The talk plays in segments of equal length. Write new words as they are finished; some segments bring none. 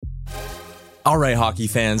All right, hockey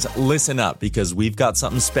fans, listen up because we've got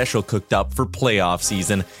something special cooked up for playoff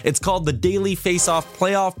season. It's called the Daily Face-Off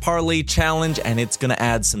Playoff Parlay Challenge, and it's going to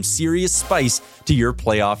add some serious spice to your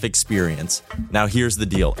playoff experience. Now, here's the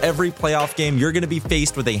deal. Every playoff game, you're going to be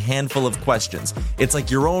faced with a handful of questions. It's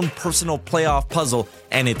like your own personal playoff puzzle,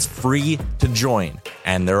 and it's free to join.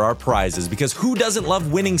 And there are prizes, because who doesn't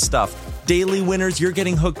love winning stuff? Daily winners, you're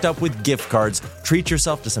getting hooked up with gift cards. Treat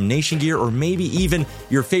yourself to some Nation gear or maybe even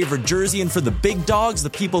your favorite jersey. And for the big dogs, the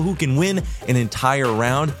people who can win an entire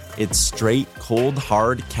round, it's straight, cold,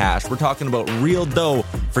 hard cash. We're talking about real dough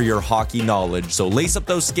for your hockey knowledge. So lace up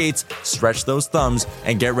those skates, stretch those thumbs,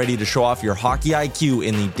 and get ready to show off your hockey IQ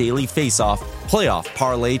in the Daily Face-Off Playoff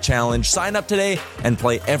Parlay Challenge. Sign up today and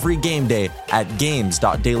play every game day at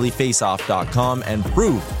games.dailyfaceoff.com and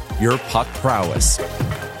prove your puck prowess.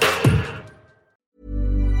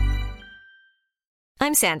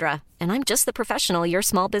 I'm Sandra, and I'm just the professional your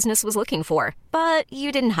small business was looking for. But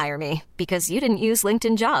you didn't hire me because you didn't use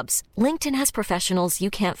LinkedIn Jobs. LinkedIn has professionals you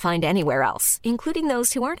can't find anywhere else, including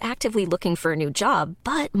those who aren't actively looking for a new job,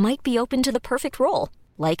 but might be open to the perfect role,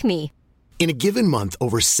 like me. In a given month,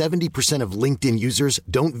 over 70% of LinkedIn users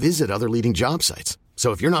don't visit other leading job sites.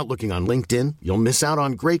 So if you're not looking on LinkedIn, you'll miss out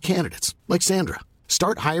on great candidates like Sandra.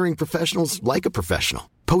 Start hiring professionals like a professional.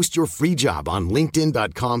 Post your free job on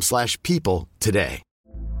linkedin.com/people today.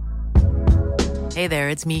 Hey there,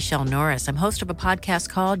 it's Michelle Norris. I'm host of a podcast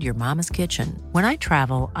called Your Mama's Kitchen. When I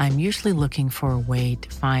travel, I'm usually looking for a way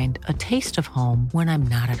to find a taste of home when I'm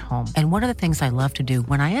not at home. And one of the things I love to do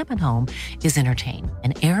when I am at home is entertain.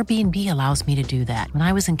 And Airbnb allows me to do that. When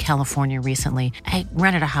I was in California recently, I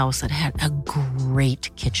rented a house that had a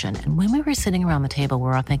great kitchen. And when we were sitting around the table, we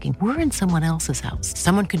were all thinking, we're in someone else's house.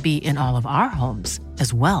 Someone could be in all of our homes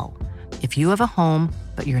as well. If you have a home,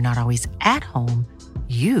 but you're not always at home,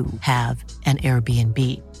 you have an Airbnb.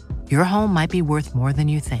 Your home might be worth more than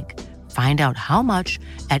you think. Find out how much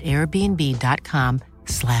at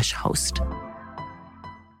airbnb.com/host.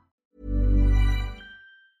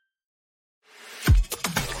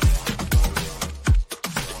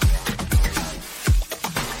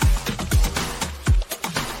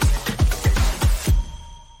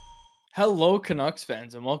 Hello, Canucks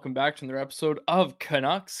fans, and welcome back to another episode of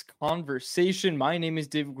Canucks Conversation. My name is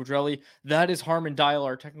David Quadrelli. That is Harmon Dial,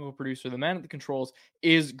 our technical producer. The man at the controls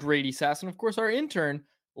is Grady Sass. And, of course, our intern,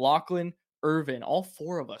 Lachlan Irvin. All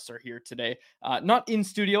four of us are here today. Not in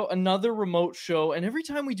studio, another remote show. And every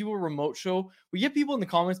time we do a remote show, we get people in the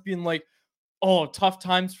comments being like, oh, tough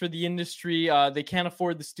times for the industry. They can't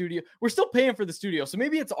afford the studio. We're still paying for the studio. So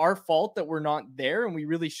maybe it's our fault that we're not there and we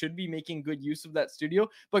really should be making good use of that studio.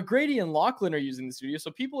 But Grady and Lachlan are using the studio.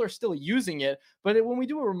 So people are still using it. But when we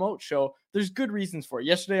do a remote show, there's good reasons for it.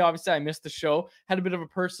 Yesterday, obviously, I missed the show. Had a bit of a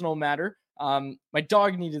personal matter. My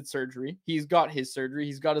dog needed surgery. He's got his surgery.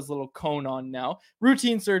 He's got his little cone on now.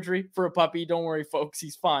 Routine surgery for a puppy. Don't worry, folks.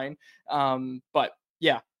 He's fine. But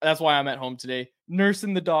yeah, that's why I'm at home today,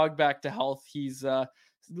 nursing the dog back to health. He's a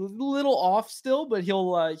little off still, but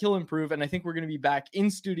he'll improve. And I think we're going to be back in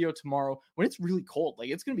studio tomorrow when it's really cold. Like,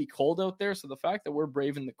 it's going to be cold out there. So the fact that we're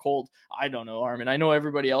braving the cold, I don't know, Armin. I know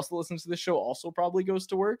everybody else that listens to this show also probably goes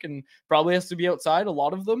to work and probably has to be outside. A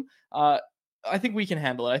lot of them. I think we can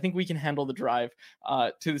handle it. I think we can handle the drive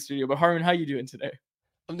to the studio. But Harmon, how you doing today?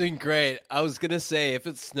 I'm doing great. I was going to say, if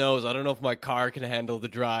it snows, I don't know if my car can handle the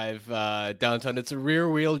drive downtown. It's a rear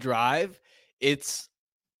wheel drive. It's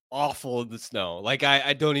awful in the snow. Like,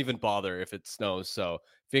 I don't even bother if it snows. So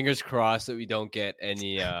fingers crossed that we don't get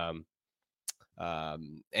any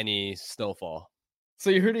snowfall. So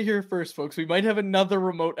you heard it here first, folks. We might have another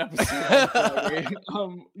remote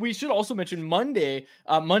episode. We should also mention Monday.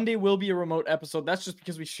 Monday will be a remote episode. That's just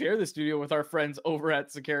because we share the studio with our friends over at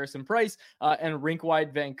Sakaris and Price and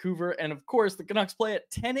Rinkwide Vancouver. And of course, the Canucks play at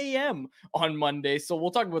 10 a.m. on Monday. So we'll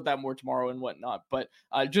talk about that more tomorrow and whatnot. But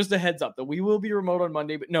just a heads up that we will be remote on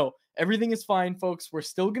Monday. But no, everything is fine, folks. We're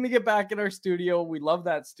still going to get back in our studio. We love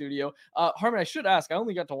that studio. Harmon, I should ask. I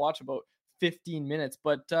only got to watch about 15 minutes,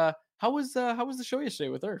 but how was the show yesterday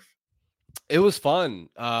with Irf? It was fun.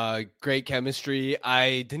 Great chemistry.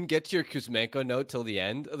 I didn't get to your Kuzmenko note till the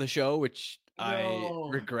end of the show, which I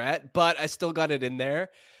regret, but I still got it in there.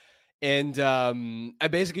 And I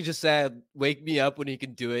basically just said, wake me up when you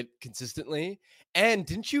can do it consistently. And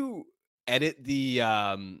didn't you edit the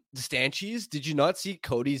Stanchies? Did you not see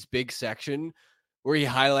Cody's big section where he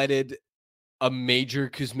highlighted a major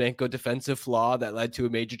Kuzmenko defensive flaw that led to a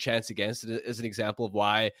major chance against it as an example of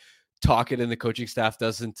why Tocchet and the coaching staff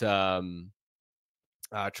doesn't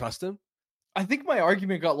trust him? I think my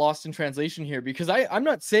argument got lost in translation here because I'm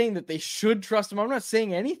not saying that they should trust him. I'm not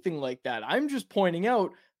saying anything like that. I'm just pointing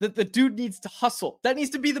out that the dude needs to hustle. That needs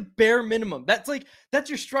to be the bare minimum. That's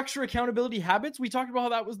your structure accountability habits. We talked about how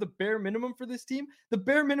that was the bare minimum for this team. The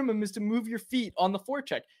bare minimum is to move your feet on the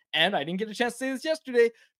forecheck. And I didn't get a chance to say this yesterday.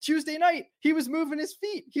 Tuesday night, he was moving his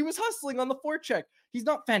feet. He was hustling on the forecheck. He's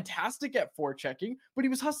not fantastic at forechecking, but he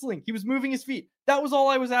was hustling. He was moving his feet. That was all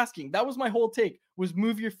I was asking. That was my whole take, was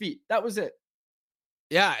move your feet. That was it.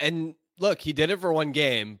 Yeah, and look, he did it for one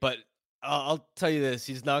game, but I'll tell you this,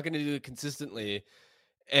 he's not going to do it consistently.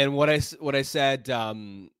 And what I said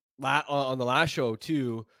on the last show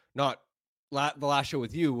too, not the last show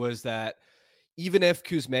with you, was that even if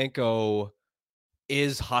Kuzmenko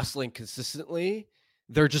is hustling consistently,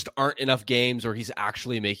 there just aren't enough games where he's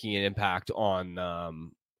actually making an impact on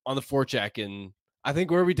the forecheck. And I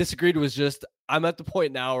think where we disagreed was just, I'm at the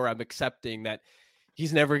point now where I'm accepting that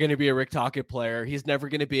he's never going to be a Rick Tocchet player. He's never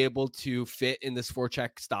going to be able to fit in this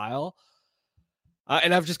forecheck style.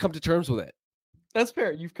 And I've just come to terms with it. That's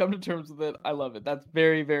fair. You've come to terms with it. I love it. That's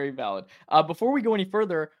very, very valid. Before we go any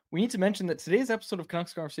further, we need to mention that today's episode of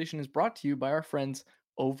Canucks Conversation is brought to you by our friends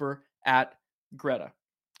over at Greta.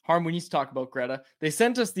 Harm, we need to talk about Greta. They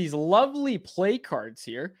sent us these lovely play cards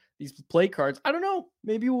here. These play cards, I don't know,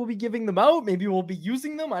 maybe we'll be giving them out. Maybe we'll be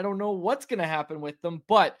using them. I don't know what's going to happen with them.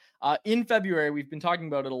 But in February, we've been talking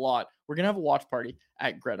about it a lot. We're going to have a watch party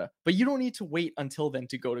at Greta. But you don't need to wait until then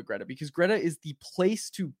to go to Greta, because Greta is the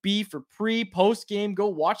place to be for post game. Go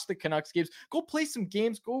watch the Canucks games. Go play some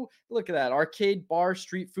games. Go look at that. Arcade, bar,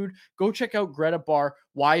 street food. Go check out Greta Bar,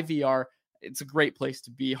 YVR. It's a great place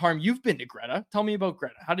to be. Harm, you've been to Greta. Tell me about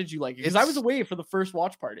Greta. How did you like it? Because I was away for the first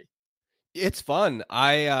watch party. It's fun.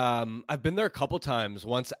 I've been there a couple times,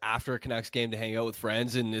 once after a Canucks game to hang out with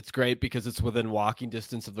friends, and it's great because it's within walking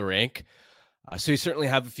distance of the rink. So you certainly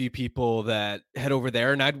have a few people that head over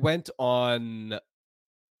there. And I'd went on,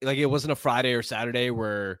 like, it wasn't a Friday or Saturday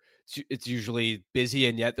where it's usually busy,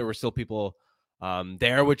 and yet there were still people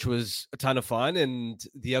there, which was a ton of fun. And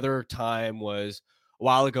the other time was a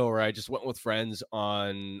while ago where I just went with friends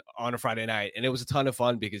on a Friday night, and it was a ton of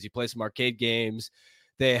fun because you play some arcade games.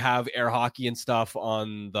 They have air hockey and stuff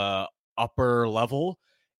on the upper level,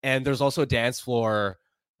 and there's also a dance floor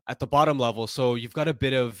at the bottom level. So you've got a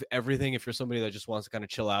bit of everything. If you're somebody that just wants to kind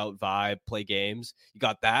of chill out, vibe, play games, you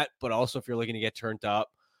got that. But also if you're looking to get turned up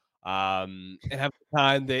and have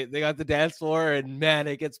time, they got the dance floor, and man,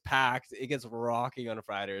 it gets packed. It gets rocking on a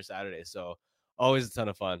Friday or Saturday. So always a ton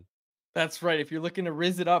of fun. That's right. If you're looking to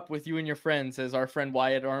rizz it up with you and your friends, as our friend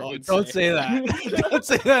Wyatt Arndt would don't say that. Don't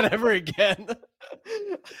say that ever again.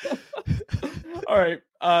 All right.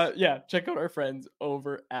 Yeah, check out our friends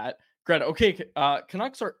over at Greta. Okay,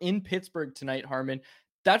 Canucks are in Pittsburgh tonight, Harmon.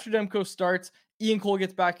 Thatcher Demko starts. Ian Cole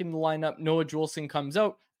gets back in the lineup. Noah Juulsen comes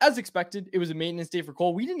out. As expected, it was a maintenance day for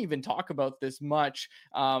Cole. We didn't even talk about this much,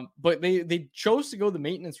 but they chose to go the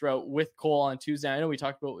maintenance route with Cole on Tuesday. I know we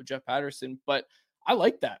talked about it with Jeff Patterson, but I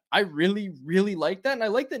like that. I really, really like that. And I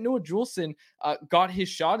like that Noah Juulsen got his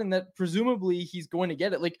shot, and that presumably he's going to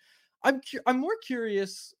get it. Like, I'm more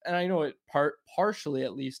curious, and I know it partially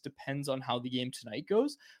at least depends on how the game tonight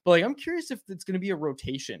goes, but like, I'm curious if it's going to be a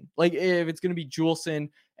rotation, like if it's going to be Juulsen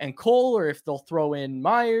and Cole, or if they'll throw in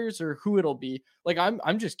Myers, or who it'll be. Like,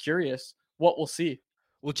 I'm just curious what we'll see.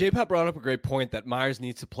 Well, J-Pat brought up a great point that Myers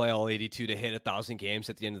needs to play all 82 to hit 1,000 games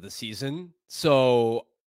at the end of the season. So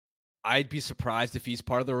I'd be surprised if he's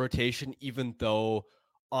part of the rotation, even though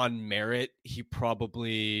on merit he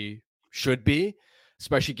probably should be,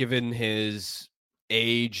 especially given his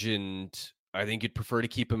age, and I think you'd prefer to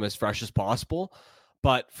keep him as fresh as possible.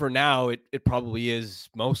 But for now, it probably is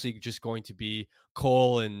mostly just going to be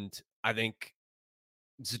Cole, and I think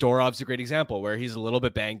Zadorov's a great example where he's a little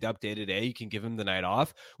bit banged up day to day. You can give him the night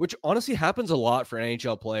off, which honestly happens a lot for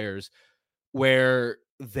NHL players, where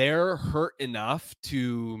they're hurt enough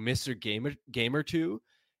to miss a game or two,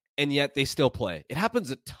 and yet they still play. It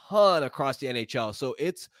happens a ton across the NHL. So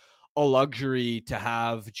it's a luxury to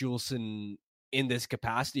have Juulsen in this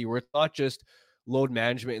capacity, where it's not just load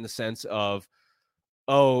management in the sense of,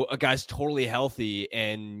 oh, a guy's totally healthy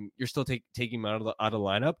and you're still taking him out of the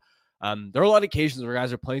lineup. There are a lot of occasions where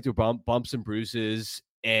guys are playing through bumps and bruises,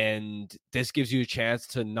 and this gives you a chance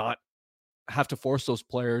to not have to force those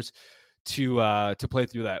players to play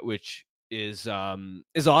through that, which is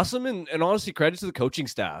awesome, and honestly, credit to the coaching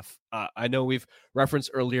staff. I know we've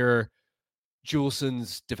referenced earlier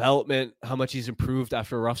Juulsen's development, how much he's improved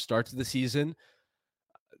after a rough start to the season.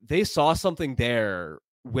 They saw something there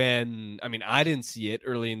when, I mean, I didn't see it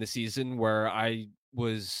early in the season, where I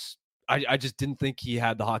just didn't think he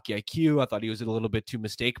had the hockey IQ. I thought he was a little bit too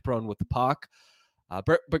mistake prone with the puck.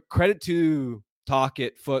 But credit to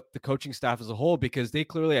Tocchet, Foot, the coaching staff as a whole, because they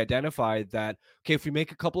clearly identified that, okay, if we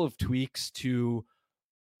make a couple of tweaks to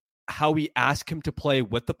how we ask him to play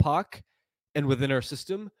with the puck and within our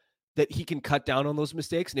system, that he can cut down on those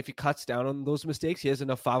mistakes. And if he cuts down on those mistakes, he has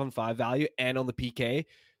enough 5-on-5 value and on the PK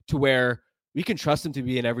to where we can trust him to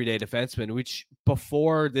be an everyday defenseman, which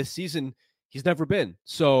before this season, he's never been.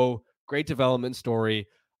 So great development story.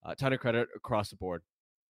 A ton of credit across the board.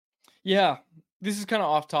 Yeah, this is kind of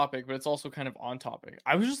off topic, but it's also kind of on topic.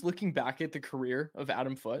 I was just looking back at the career of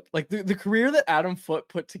Adam Foote, like the career that Adam Foote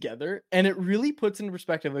put together, and it really puts into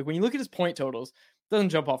perspective. Like when you look at his point totals, doesn't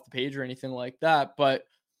jump off the page or anything like that, but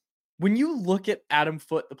when you look at Adam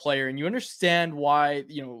Foote, the player, and you understand why,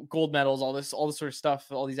 gold medals, all this sort of stuff,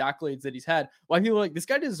 all these accolades that he's had, why people are like, this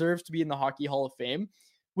guy deserves to be in the Hockey Hall of Fame.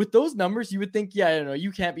 With those numbers, you would think, yeah, I don't know,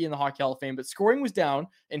 you can't be in the Hockey Hall of Fame, but scoring was down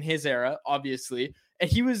in his era, obviously. And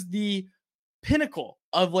he was the pinnacle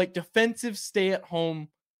of like defensive stay-at-home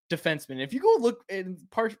defenseman. If you go look, and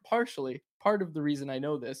partially part of the reason I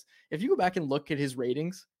know this, if you go back and look at his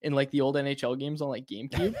ratings in like the old NHL games on like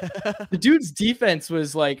GameCube, the dude's defense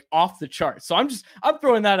was like off the charts. So I'm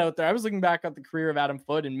throwing that out there. I was looking back at the career of Adam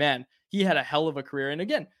Foote, and man, he had a hell of a career. And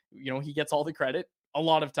again, he gets all the credit a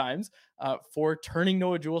lot of times for turning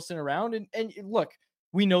Noah Juulsen around. And look,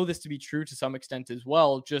 we know this to be true to some extent as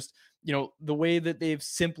well. Just, the way that they've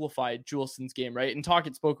simplified Juulsen's game, right? And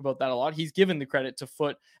Tocchet spoke about that a lot. He's given the credit to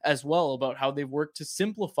Foote as well about how they've worked to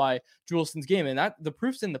simplify Juulsen's game. And that the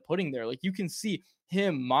proof's in the pudding there. Like you can see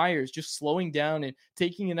him, Myers, just slowing down and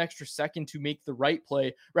taking an extra second to make the right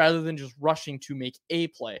play rather than just rushing to make a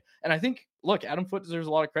play. And I think, look, Adam Foote deserves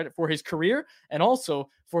a lot of credit for his career and also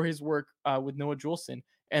for his work with Noah Juulsen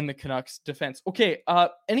and the Canucks defense. Okay,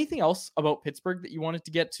 anything else about Pittsburgh that you wanted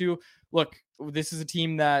to get to? Look, this is a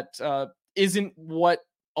team that isn't what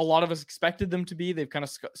a lot of us expected them to be. They've kind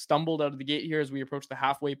of stumbled out of the gate here as we approach the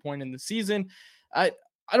halfway point in the season. I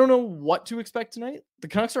don't know what to expect tonight. The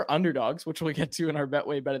Canucks are underdogs, which we'll get to in our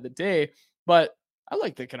Betway Bet of the Day, but I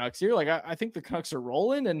like the Canucks here. Like I think the Canucks are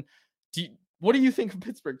rolling. And what do you think of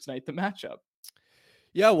Pittsburgh tonight, the matchup?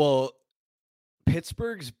 Yeah, well,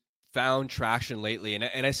 Pittsburgh's found traction lately,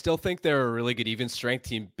 and I still think they're a really good even strength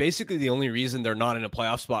team. Basically, the only reason they're not in a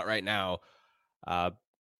playoff spot right now,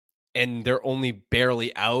 and they're only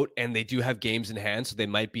barely out, and they do have games in hand, so they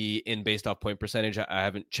might be in based off point percentage. I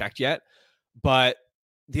haven't checked yet, but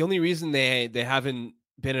the only reason they haven't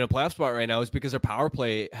been in a playoff spot right now is because their power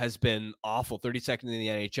play has been awful, 32nd in the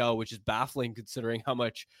NHL, which is baffling considering how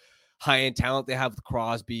much high-end talent they have with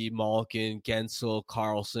Crosby, Malkin, Gensel,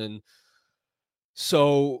 Carlson.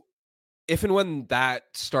 So if and when that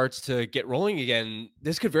starts to get rolling again,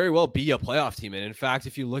 this could very well be a playoff team. And in fact,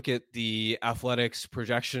 if you look at the Athletics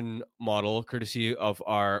projection model, courtesy of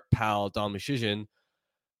our pal Dom Mishijian,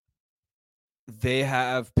 they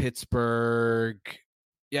have Pittsburgh,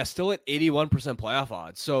 still at 81% playoff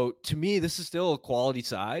odds. So to me, this is still a quality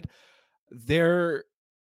side. They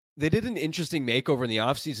did an interesting makeover in the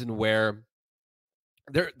offseason where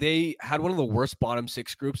they had one of the worst bottom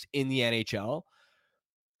six groups in the NHL.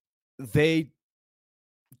 They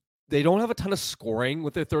don't have a ton of scoring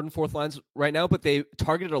with their third and fourth lines right now, but they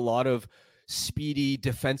targeted a lot of speedy,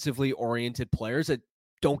 defensively oriented players that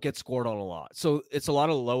don't get scored on a lot. So it's a lot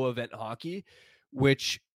of low event hockey,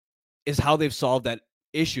 which is how they've solved that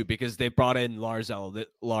issue because they brought in Lars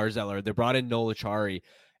Eller, they brought in Nola Chari.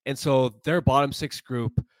 And so their bottom six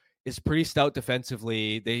group is pretty stout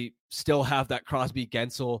defensively. They still have that Crosby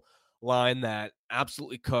Gensel line that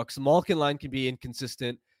absolutely cooks. The Malkin line can be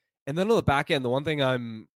inconsistent. And then on the back end, the one thing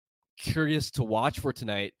I'm curious to watch for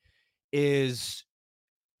tonight is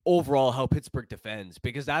overall how Pittsburgh defends,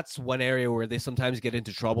 because that's one area where they sometimes get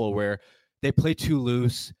into trouble where they play too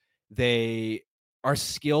loose. They are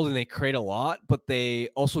skilled and they create a lot, but they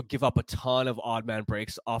also give up a ton of odd man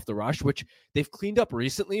breaks off the rush, which they've cleaned up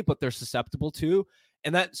recently, but they're susceptible to.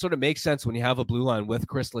 And that sort of makes sense when you have a blue line with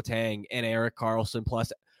Chris Letang and Erik Karlsson,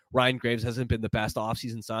 plus Ryan Graves hasn't been the best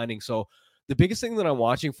offseason signing. So the biggest thing that I'm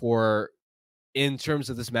watching for in terms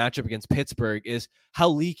of this matchup against Pittsburgh is how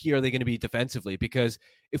leaky are they going to be defensively? Because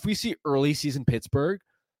if we see early season Pittsburgh,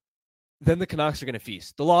 then the Canucks are going to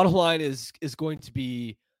feast. The Lotto line is going to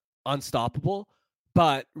be unstoppable,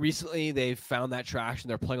 but recently they've found that traction.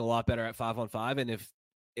 They're playing a lot better at 5-on-5. And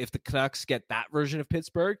if the Canucks get that version of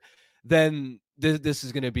Pittsburgh, then this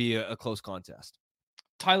is going to be a close contest.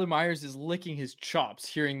 Tyler Myers is licking his chops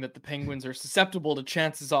hearing that the Penguins are susceptible to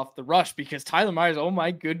chances off the rush, because Tyler Myers, oh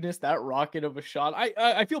my goodness, that rocket of a shot.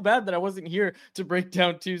 I feel bad that I wasn't here to break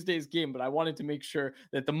down Tuesday's game, but I wanted to make sure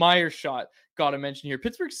that the Myers shot got a mention here.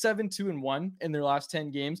 Pittsburgh 7-2-1 in their last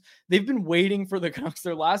 10 games. They've been waiting for the Canucks.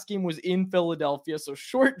 Their last game was in Philadelphia, so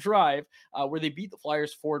short drive where they beat the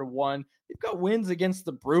Flyers 4-1. They've got wins against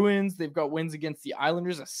the Bruins. They've got wins against the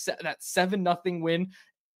Islanders, that 7-0 win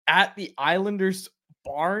at the Islanders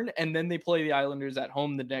barn, and then they play the Islanders at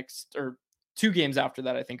home the next, or 2 games after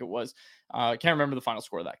that, I think it was. I can't remember the final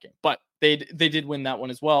score of that game, but they did win that one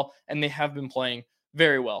as well, and they have been playing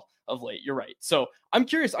very well of late. You're right. So I'm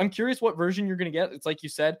curious what version you're going to get. It's like you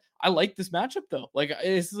said, I like this matchup though. Like,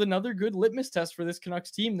 this is another good litmus test for this Canucks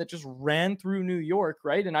team that just ran through New York,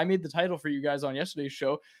 right? And I made the title for you guys on yesterday's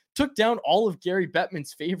show, took down all of Gary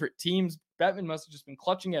Bettman's favorite teams. Bettman must have just been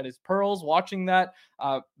clutching at his pearls watching that.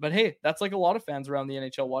 But hey, that's like a lot of fans around the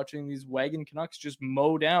NHL watching these wagon Canucks just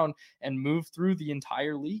mow down and move through the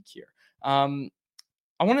entire league here. I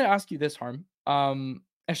want to ask you this, Harm. Actually,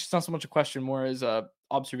 it's not so much a question, more as a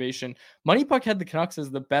observation. Money Puck had the Canucks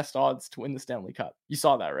as the best odds to win the Stanley Cup. You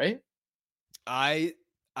saw that, right? I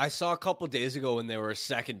saw a couple days ago when they were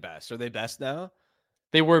second best. Are they best now?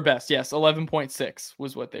 They were best, yes. 11.6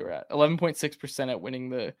 was what they were at. 11.6% at winning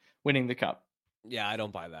the cup. Yeah, I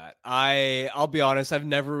don't buy that. I'll be honest, I've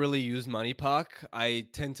never really used Money Puck. I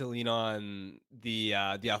tend to lean on the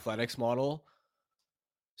Athletics model.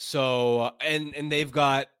 So and they've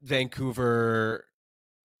got Vancouver.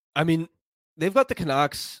 I mean, they've got the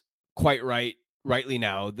Canucks quite rightly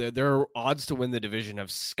now. Their odds to win the division have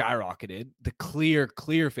skyrocketed. The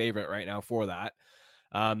clear favorite right now for that.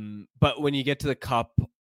 But when you get to the cup,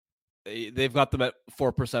 they've got them at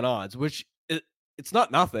 4% odds, which it's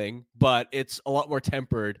not nothing, but it's a lot more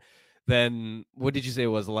tempered than, what did you say it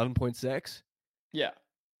was, 11.6? Yeah.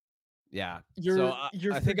 Yeah. You're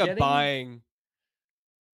I think I'm buying.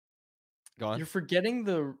 Go on. You're forgetting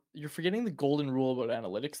the golden rule about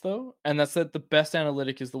analytics though, and that's that the best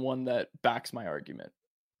analytic is the one that backs my argument.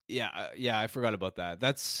 Yeah, I forgot about that.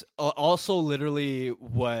 That's also literally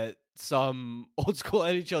what some old school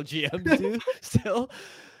NHL GMs do still.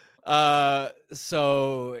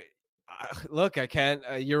 So look, I can't.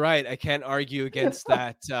 You're right. I can't argue against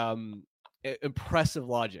that impressive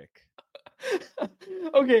logic.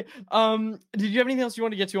 Okay. Did you have anything else you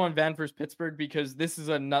want to get to on Van versus Pittsburgh? Because this is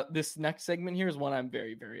this next segment here is one I'm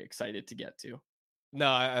very, very excited to get to.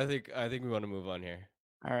 No, I think we want to move on here.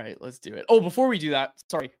 All right, let's do it. Oh, before we do that,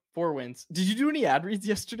 sorry, 4 wins. Did you do any ad reads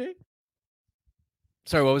yesterday?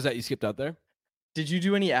 Sorry, what was that? You skipped out there. Did you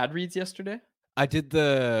do any ad reads yesterday? I did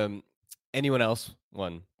the anyone else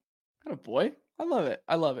one. Oh boy, I love it.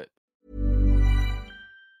 I love it.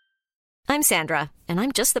 I'm Sandra, and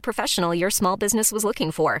I'm just the professional your small business was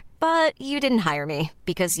looking for. But you didn't hire me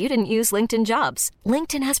because you didn't use LinkedIn Jobs.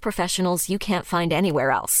 LinkedIn has professionals you can't find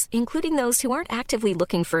anywhere else, including those who aren't actively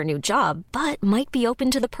looking for a new job, but might be open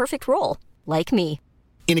to the perfect role, like me.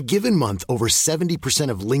 In a given month, over 70%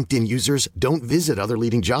 of LinkedIn users don't visit other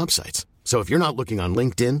leading job sites. So if you're not looking on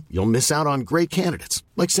LinkedIn, you'll miss out on great candidates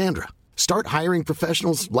like Sandra. Start hiring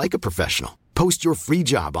professionals like a professional. Post your free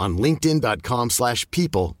job on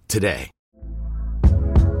linkedin.com/people today.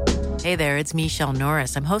 Hey there, it's Michelle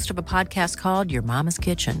Norris. I'm host of a podcast called Your Mama's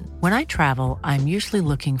Kitchen. When I travel, I'm usually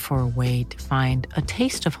looking for a way to find a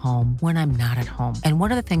taste of home when I'm not at home. And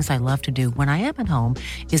one of the things I love to do when I am at home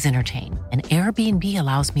is entertain. And Airbnb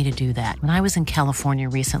allows me to do that. When I was in California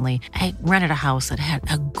recently, I rented a house that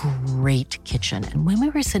had a great kitchen. And when we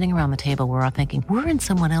were sitting around the table, we were all thinking, we're in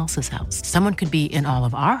someone else's house. Someone could be in all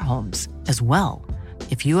of our homes as well.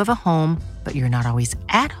 If you have a home, but you're not always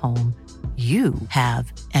at home, you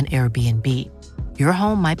have an Airbnb. Your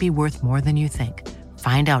home might be worth more than you think.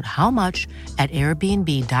 Find out how much at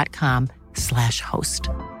airbnb.com/host.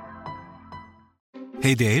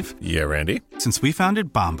 Hey, Dave. Yeah, Randy. Since we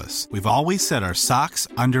founded Bombas, we've always said our socks,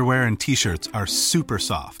 underwear, and T-shirts are super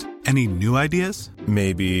soft. Any new ideas?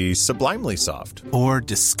 Maybe sublimely soft. Or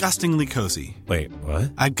disgustingly cozy. Wait,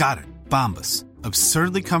 what? I got it. Bombas.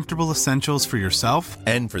 Absurdly comfortable essentials for yourself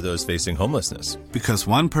and for those facing homelessness. Because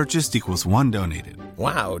one purchased equals one donated.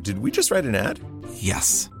 Wow, did we just write an ad?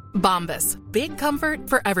 Yes. Bombas. Big comfort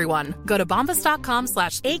for everyone. Go to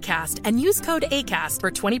bombas.com/ACAST and use code ACAST for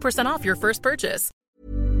 20% off your first purchase.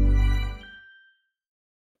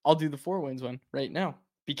 I'll do the 4 wins one right now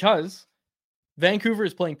because Vancouver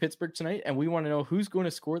is playing Pittsburgh tonight, and we want to know who's going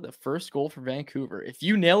to score the first goal for Vancouver. If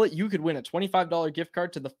you nail it, you could win a $25 gift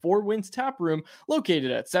card to the 4 Wins Tap Room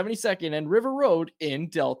located at 72nd and River Road in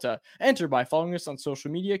Delta. Enter by following us on social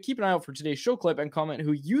media. Keep an eye out for today's show clip and comment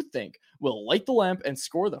who you think will light the lamp and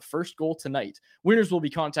score the first goal tonight. Winners will be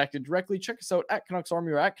contacted directly. Check us out at Canucks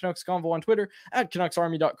Army or at Canucks Convo on Twitter, at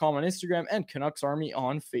CanucksArmy.com on Instagram, and Canucks Army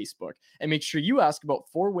on Facebook. And make sure you ask about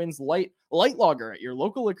 4 Winds Light Lager at your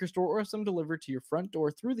local liquor store or some delivered to your front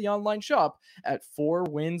door through the online shop at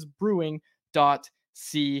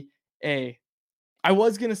 4windsbrewing.ca. I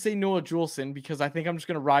was going to say Noah Juleson because I think I'm just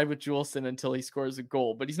going to ride with Juleson until he scores a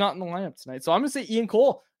goal, but he's not in the lineup tonight. So I'm going to say Ian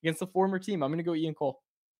Cole against the former team. I'm going to go Ian Cole.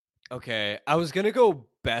 Okay. I was going to go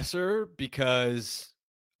Besser because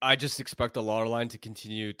I just expect the Lauer line to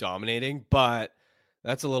continue dominating, but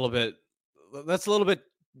that's a little bit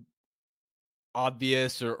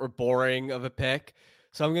obvious or boring of a pick.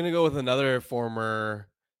 So I'm going to go with another former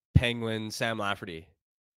Penguin, Sam Lafferty.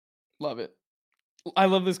 Love it. I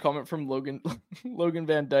love this comment from Logan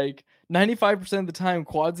Van Dyke. 95% of the time,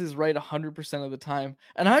 Quads is right 100% of the time.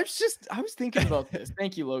 And I was thinking about this.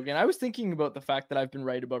 Thank you, Logan. I was thinking about the fact that I've been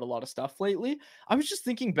right about a lot of stuff lately. I was just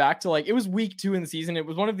thinking back to it was week 2 in the season. It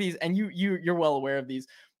was one of these, and you're well aware of these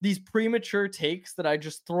premature takes that I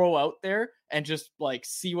just throw out there and just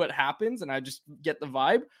see what happens. And I just get the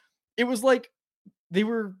vibe. It was like they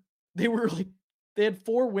had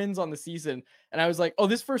 4 wins on the season. And I was like, oh,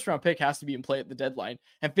 this first round pick has to be in play at the deadline.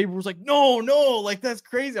 And Faber was like, no, that's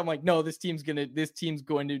crazy. I'm like, no, this team's going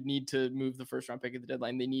to need to move the first round pick at the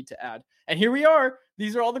deadline. They need to add. And here we are.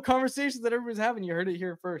 These are all the conversations that everybody's having. You heard it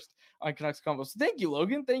here first on Canucks Convo. So thank you,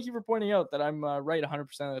 Logan. Thank you for pointing out that I'm right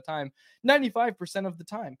 100% of the time, 95% of the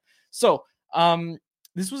time. So,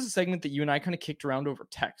 this was a segment that you and I kind of kicked around over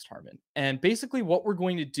text, Harmon. And basically what we're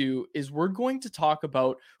going to do is we're going to talk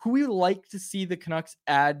about who we would like to see the Canucks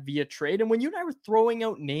add via trade. And when you and I were throwing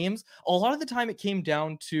out names, a lot of the time it came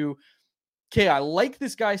down to, okay, I like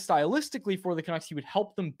this guy stylistically for the Canucks. He would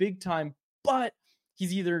help them big time, but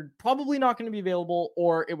he's either probably not going to be available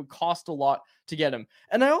or it would cost a lot to get him.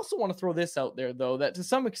 And I also want to throw this out there, though, that to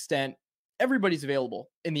some extent, everybody's available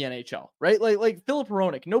in the NHL, right? Like Filip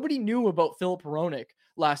Hronek. Nobody knew about Filip Hronek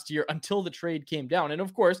last year until the trade came down. And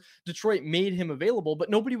of course, Detroit made him available, but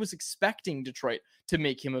nobody was expecting Detroit to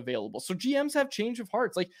make him available. So GMs have change of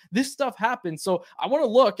hearts. Like this stuff happens. So I want to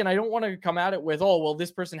look, and I don't want to come at it with, oh, well,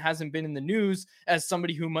 this person hasn't been in the news as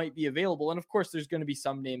somebody who might be available. And of course, there's going to be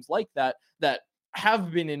some names like that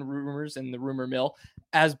have been in rumors in the rumor mill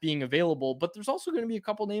as being available, but there's also going to be a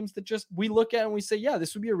couple names that just we look at and we say, yeah,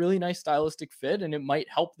 this would be a really nice stylistic fit and it might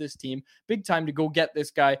help this team big time to go get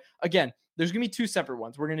this guy. Again, there's going to be 2 separate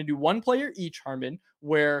ones. We're going to do 1 player each, Harmon,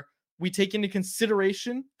 where we take into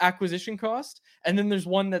consideration acquisition cost. And then there's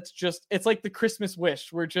one that's just, it's like the Christmas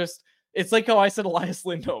wish. It's like how I said Elias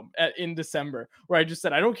Lindholm in December, where I just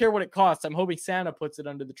said, I don't care what it costs. I'm hoping Santa puts it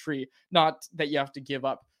under the tree, not that you have to give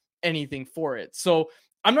up anything for it. So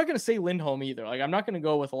I'm not going to say Lindholm either. Like I'm not going to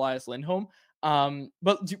go with Elias Lindholm.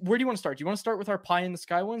 But where do you want to start? Do you want to start with our pie in the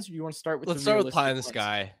sky ones, or do you want to start with Let's start with pie in the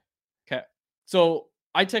sky. Okay. So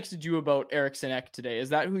I texted you about Eriksson Ek today. Is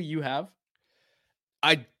that who you have?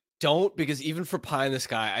 I don't, because even for pie in the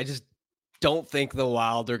sky, I just don't think the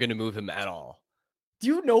Wild are going to move him at all. Do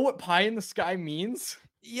you know what pie in the sky means?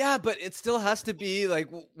 Yeah, but it still has to be like,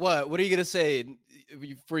 what are you going to say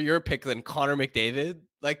for your pick then? Connor McDavid?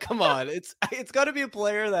 Like, come on. It's got to be a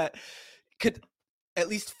player that could at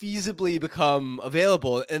least feasibly become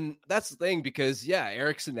available. And that's the thing, because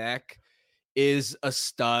Eriksson Ek is a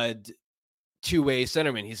stud two-way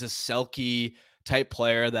centerman. He's a Selke type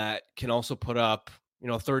player that can also put up,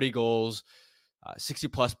 30 goals, 60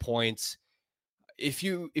 plus points. If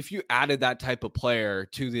you added that type of player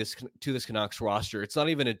to this Canucks roster, it's not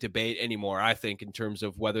even a debate anymore, I think, in terms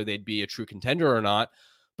of whether they'd be a true contender or not.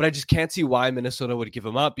 But I just can't see why Minnesota would give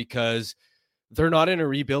him up, because they're not in a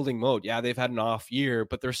rebuilding mode. Yeah, they've had an off year,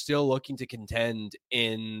 but they're still looking to contend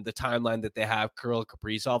in the timeline that they have Kirill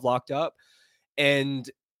Kaprizov locked up. And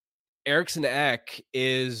Eriksson Ek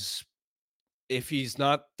is, if he's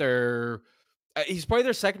not he's probably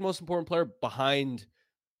their second most important player behind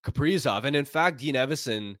Kaprizov. And in fact, Dean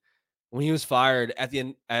Evison, when he was fired at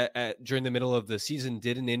the end during the middle of the season,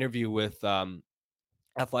 did an interview with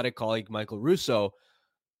athletic colleague Michael Russo.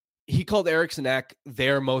 He called Eriksson Ek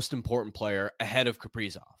their most important player ahead of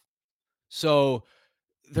Kaprizov. So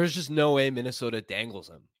there's just no way Minnesota dangles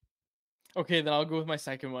him. Okay, then I'll go with my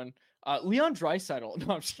second one. Leon Draisaitl.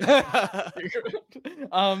 No, I'm just kidding.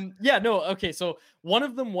 Okay. So one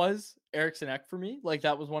of them was Eriksson Ek for me. Like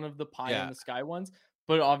that was one of the pie in the sky ones.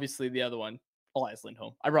 But obviously the other one, Elias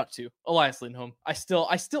Lindholm. I brought 2. Elias Lindholm. I still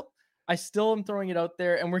am throwing it out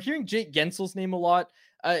there. And we're hearing Jake Gensel's name a lot.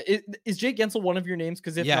 Is Jake Gensel one of your names?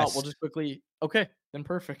 Because if not, we'll just quickly. Okay, then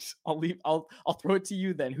perfect. I'll throw it to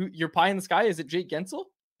you then. Who your pie in the sky? Is it Jake Gensel?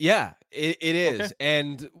 Yeah, it is. Okay.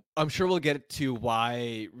 And I'm sure we'll get to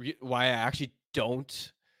why I actually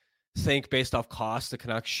don't think based off cost the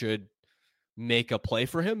Canucks should make a play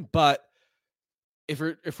for him. But if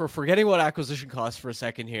we're forgetting about acquisition costs for a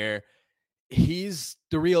second here, he's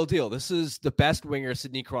the real deal. This is the best winger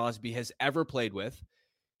Sidney Crosby has ever played with.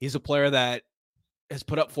 He's a player that has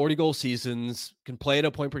put up 40-goal seasons, can play at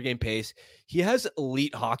a point per game pace. He has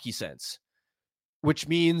elite hockey sense, which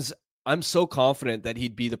means I'm so confident that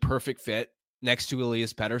he'd be the perfect fit next to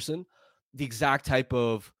Elias Pettersson, the exact type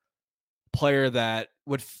of player that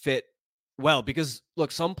would fit well. Because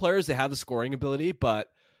look, some players, they have the scoring ability, but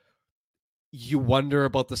you wonder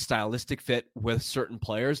about the stylistic fit with certain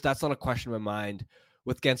players. That's not a question in my mind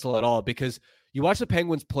with Gensel at all, because you watch the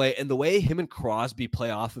Penguins play and the way him and Crosby play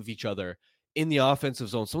off of each other in the offensive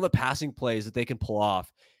zone, some of the passing plays that they can pull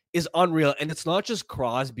off is unreal. And it's not just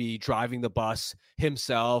Crosby driving the bus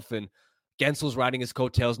himself and Gensel's riding his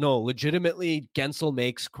coattails. No, legitimately, Gensel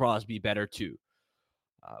makes Crosby better too,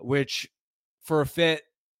 which for a fit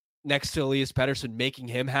next to Elias Pettersson, making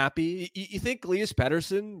him happy. You think Elias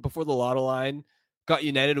Pettersson, before the lotto line got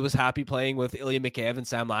United, was happy playing with Ilya Mikheyev and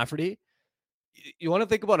Sam Lafferty? You want to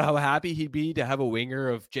think about how happy he'd be to have a winger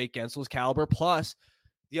of Jake Gensel's caliber. Plus,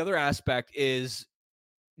 the other aspect is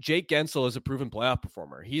Jake Gensel is a proven playoff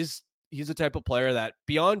performer. He's the type of player that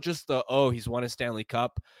beyond just the, he's won a Stanley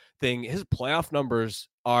Cup thing, his playoff numbers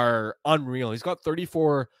are unreal. He's got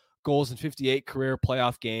 34 goals in 58 career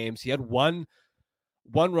playoff games. He had one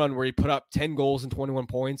run where he put up 10 goals and 21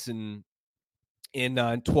 points in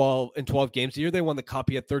 12 games. The year they won the cup,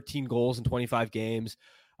 he had 13 goals in 25 games.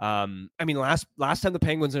 I mean, last time the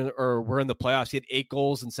Penguins were in the playoffs, he had 8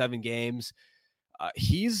 goals in 7 games.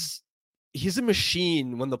 He's a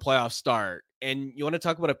machine when the playoffs start. And you want to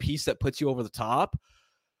talk about a piece that puts you over the top?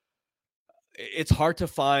 It's hard to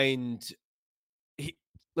find.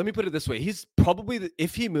 Let me put it this way. He's probably,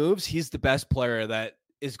 if he moves, he's the best player that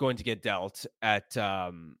is going to get dealt at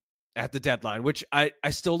the deadline, which I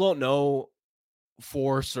still don't know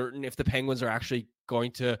for certain if the Penguins are actually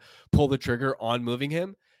going to pull the trigger on moving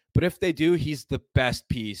him. But if they do, he's the best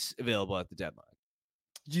piece available at the deadline.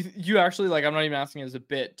 Do you actually, like, I'm not even asking as a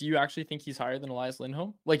bit, do you actually think he's higher than Elias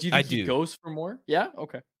Lindholm? Like, do you think he goes for more? Yeah?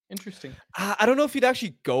 Okay. Interesting. I don't know if he'd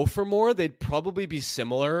actually go for more. They'd probably be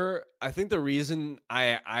similar. I think the reason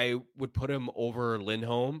I would put him over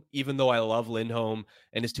Lindholm, even though I love Lindholm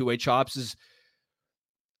and his two-way chops, is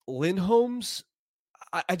Lindholm's,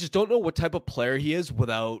 I just don't know what type of player he is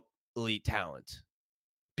without elite talent.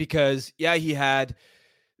 Because, yeah, he had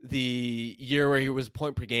the year where he was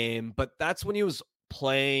point per game, but that's when he was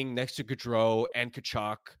playing next to Gaudreau and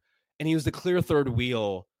Tkachuk, and he was the clear third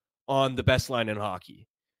wheel on the best line in hockey.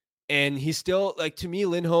 And he's still, like, to me,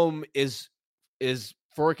 Lindholm is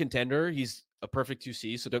for a contender. He's a perfect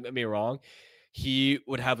 2C, so don't get me wrong. He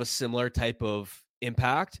would have a similar type of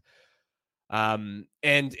impact. And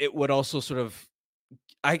it would also sort of,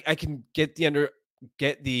 I can get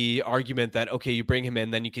the argument that, okay, you bring him in,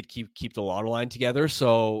 then you could keep the lotto line together.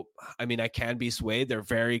 So, I mean, I can be swayed. They're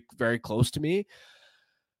very, very close to me.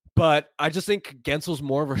 But I just think Gensel's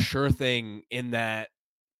more of a sure thing in that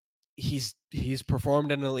he's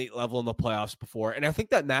performed at an elite level in the playoffs before. And I think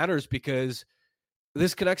that matters because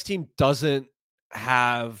this Canucks team doesn't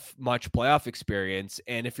have much playoff experience.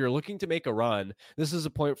 And if you're looking to make a run, this is a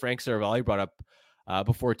point Frank Saravalli brought up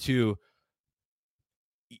before too.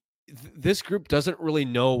 This group doesn't really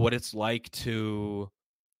know what it's like to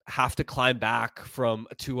have to climb back from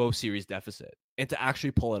a 2-0 series deficit and to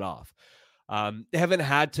actually pull it off. They haven't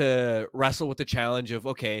had to wrestle with the challenge of,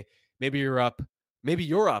 okay, maybe you're up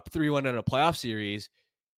 3-1 in a playoff series.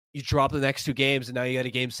 You drop the next 2 games and now you got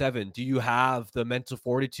a game 7. Do you have the mental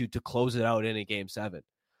fortitude to close it out in a game 7?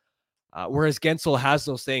 Whereas Gensel has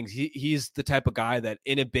those things. He's the type of guy that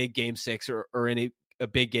in a big game 6 or in a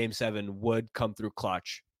big game 7 would come through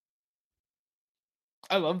clutch.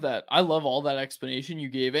 I love that. I love all that explanation you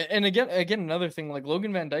gave it. And again, another thing, like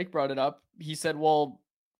Logan Van Dyke brought it up. He said, well,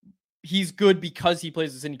 he's good because he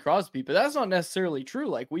plays with Sidney Crosby, but that's not necessarily true.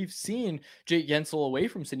 Like, we've seen Jake Gensel away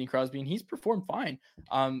from Sidney Crosby, and he's performed fine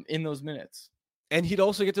in those minutes. And he'd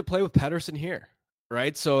also get to play with Pettersson here,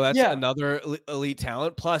 right? So that's another elite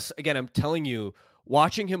talent. Plus, again, I'm telling you,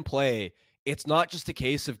 watching him play, it's not just a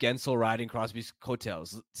case of Gensel riding Crosby's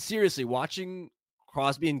coattails. Seriously, watching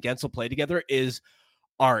Crosby and Gensel play together is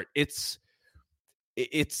art. It's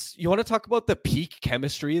you want to talk about the peak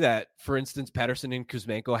chemistry that, for instance, Pettersson and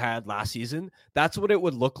Kuzmenko had last season. That's what it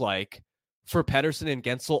would look like for Pettersson and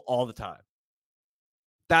Gensel all the time.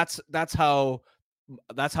 That's how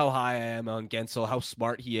high I am on Gensel, how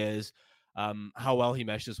smart he is, how well he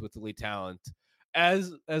meshes with elite talent.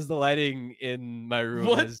 as the lighting in my room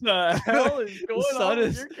What is the hell is the going sun on with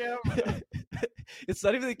is your camera? it's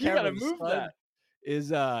not even the You gotta camera. The move sun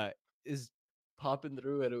that. is popping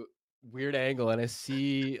through at a weird angle, and I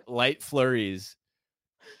see light flurries.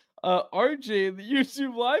 RJ, in the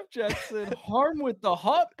YouTube live chat said, "Harm with the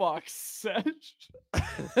hot box sesh."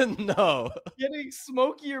 No. Getting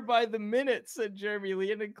smokier by the minute, said Jeremy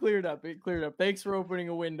Lee, and it cleared up. It cleared up. Thanks for opening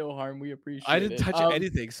a window, Harm. We appreciate I it. didn't touch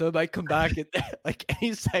anything, so it might come back at like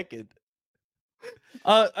any second.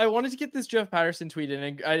 I wanted to get this Jeff Patterson tweet in,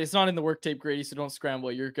 and it's not in the work tape, Grady, so don't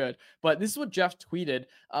scramble. You're good. But this is what Jeff tweeted.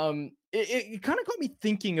 It kind of got me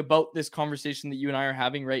thinking about this conversation that you and I are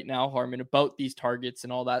having right now, Harmon, about these targets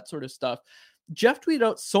and all that sort of stuff. Jeff tweeted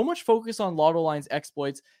out, so much focus on Lotto Line's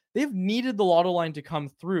exploits. They've needed the Lotto Line to come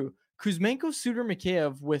through. Kuzmenko, Suter,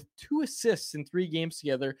 Mikheyev with 2 assists in 3 games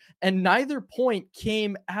together, and neither point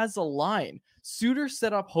came as a line. Suter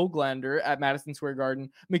set up Höglander at Madison Square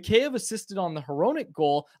Garden. Mikheyev assisted on the Hronek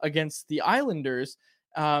goal against the Islanders.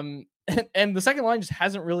 And the second line just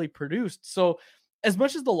hasn't really produced. So as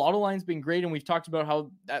much as the Lotto line's been great, and we've talked about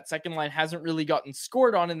how that second line hasn't really gotten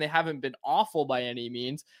scored on and they haven't been awful by any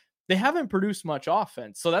means, they haven't produced much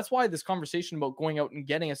offense. So that's why this conversation about going out and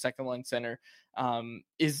getting a second line center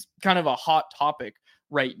is kind of a hot topic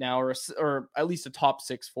right now, or at least a top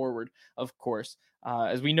 6 forward, of course.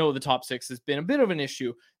 As we know, the top 6 has been a bit of an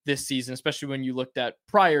issue this season, especially when you looked at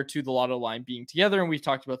prior to the Lotto line being together. And we've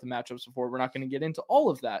talked about the matchups before. We're not going to get into all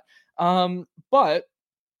of that. But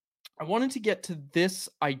I wanted to get to this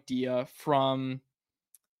idea from,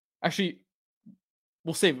 actually,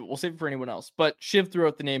 we'll save it. We'll save it for anyone else. But Shiv threw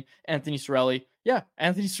out the name Anthony Cirelli. Yeah,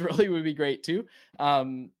 Anthony Cirelli would be great too.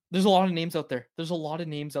 There's a lot of names out there.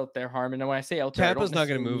 Harmon. And when I say out there, Tampa's not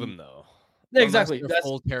going to move him though. Yeah, exactly. That's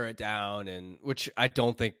full tear it down, and which I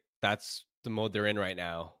don't think that's the mode they're in right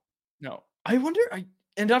now. No, I wonder.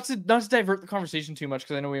 And not to divert the conversation too much,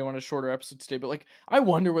 because I know we want a shorter episode today, but like I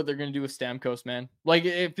wonder what they're going to do with Stamkos, man. Like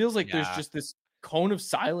it feels like there's just this cone of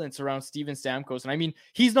silence around Steven Stamkos, and I mean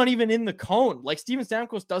he's not even in the cone. Like Steven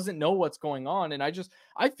Stamkos doesn't know what's going on, and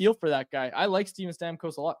I feel for that guy. I like Steven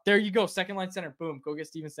Stamkos a lot. There you go, second line center. Boom, go get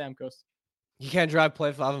Steven Stamkos. He can't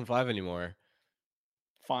play 5-on-5 anymore.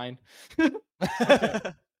 Fine.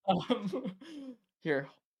 Here.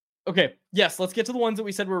 Okay. Yes, let's get to the ones that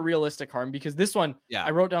we said were realistic, Harm, because this one,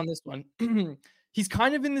 I wrote down this one. He's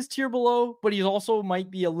kind of in this tier below, but he also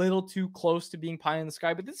might be a little too close to being pie in the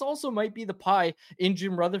sky. But this also might be the pie in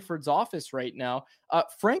Jim Rutherford's office right now.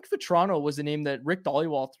 Frank Vetrano was a name that Rick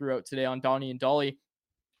Dollywall threw out today on Donnie and Dolly.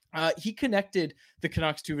 He connected the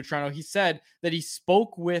Canucks to Vetrano. He said that he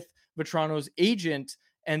spoke with Vetrano's agent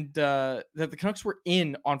and that the Canucks were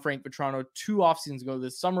in on Frank Vetrano 2 off seasons ago,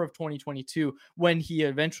 this summer of 2022, when he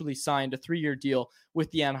eventually signed a 3-year deal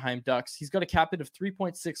with the Anaheim Ducks. He's got a cap hit of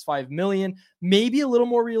 $3.65 million, maybe a little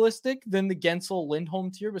more realistic than the Gensel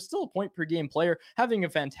Lindholm tier, but still a point per game player, having a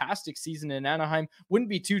fantastic season in Anaheim. Wouldn't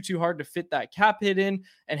be too hard to fit that cap hit in.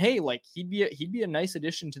 And hey, like he'd be a nice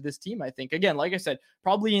addition to this team, I think. Again, like I said,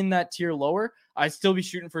 probably in that tier lower. I'd still be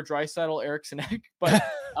shooting for Draisaitl, Eriksson Ek, but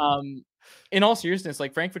in all seriousness,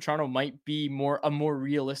 like Frank Vetrano might be a more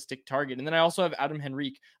realistic target. And then I also have Adam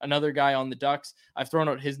Henrique, another guy on the Ducks. I've thrown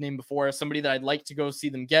out his name before as somebody that I'd like to go see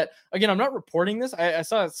them get. Again, I'm not reporting this. I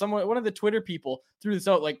saw one of the Twitter people threw this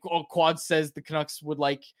out like, oh, Quad says the Canucks would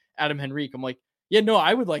like Adam Henrique. I'm like, yeah, no,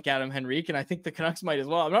 I would like Adam Henrique, and I think the Canucks might as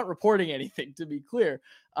well. I'm not reporting anything, to be clear.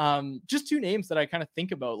 Just 2 names that I kind of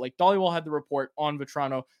think about. Like Dollywall had the report on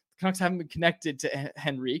Vetrano. The Canucks haven't been connected to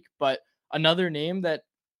Henrique, but another name that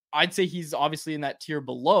I'd say he's obviously in that tier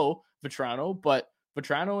below Vetrano, but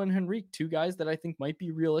Vetrano and Henrique, 2 guys that I think might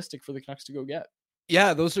be realistic for the Canucks to go get.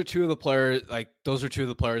 Yeah, those are 2 of the players. Those are 2 of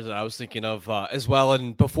the players that I was thinking of as well.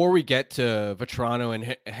 And before we get to Vetrano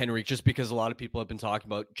and Henrique, just because a lot of people have been talking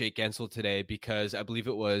about Jake Gensel today, because I believe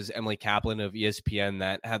it was Emily Kaplan of ESPN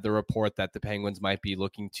that had the report that the Penguins might be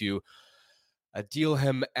looking to deal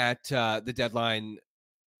him at the deadline.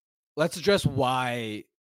 Let's address why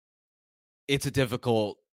it's a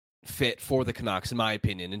difficult fit for the Canucks, in my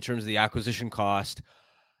opinion, in terms of the acquisition cost.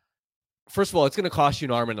 First of all, it's going to cost you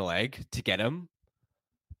an arm and a leg to get him.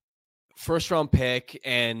 First round pick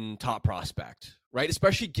and top prospect, right?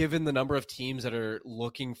 Especially given the number of teams that are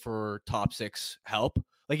looking for top 6 help.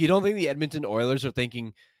 Like, you don't think the Edmonton Oilers are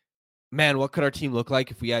thinking, man, what could our team look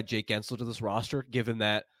like if we add Jake Gensel to this roster, given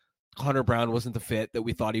that Connor Brown wasn't the fit that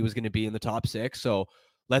we thought he was going to be in the top 6. So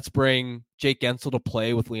let's bring Jake Gensel to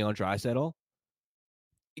play with Leon Draisaitl.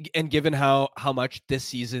 And given how much this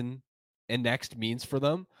season and next means for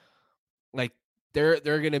them, like they're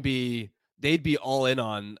going to be, they'd be all in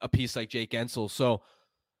on a piece like Jake Gensel. So,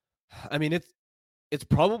 I mean, it's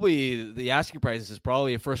probably the asking price is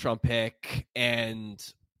probably a first round pick and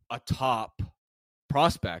a top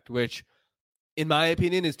prospect, which in my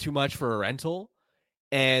opinion is too much for a rental.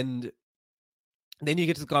 And then you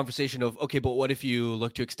get to the conversation of, okay, but what if you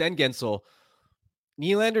look to extend Gensel?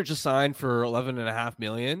 Nylander just signed for $11.5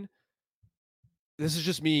 million. This is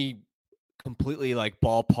just me completely like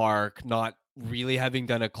ballpark, not really having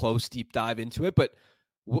done a close deep dive into it, but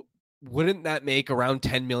wouldn't that make around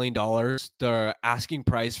 $10 million the asking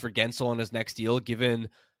price for Gensel on his next deal, given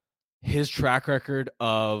his track record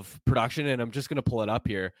of production? And I'm just going to pull it up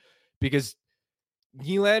here because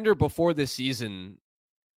Nylander before this season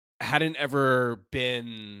hadn't ever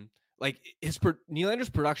been like Nylander's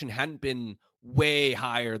production hadn't been way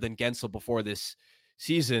higher than Gensel before this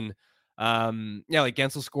season. Like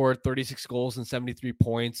Gensel scored 36 goals and 73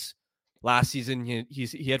 points last season.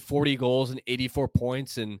 He had 40 goals and 84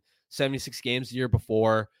 points in 76 games the year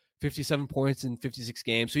before, 57 points in 56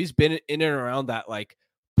 games. So he's been in and around that, like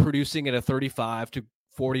producing at a 35 to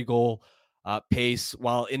 40 goal pace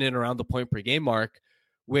while in and around the point per game mark,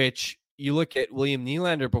 which you look at William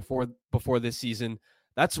Nylander before this season,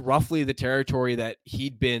 that's roughly the territory that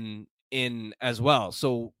he'd been in as well.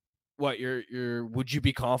 So what would you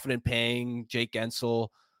be confident paying Jake Gensel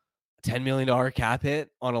a $10 million cap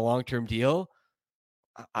hit on a long-term deal?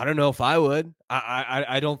 I don't know if I would.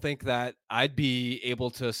 I don't think that I'd be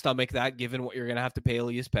able to stomach that, given what you're going to have to pay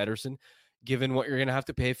Elias Pettersson, given what you're going to have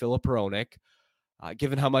to pay Philip Hronek,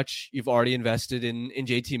 given how much you've already invested in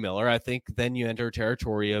JT Miller. I think then you enter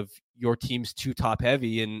territory of your team's too top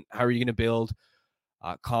heavy, and how are you going to build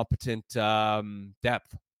competent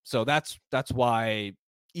depth? So that's why,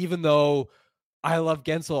 even though I love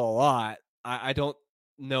Gensel a lot, I don't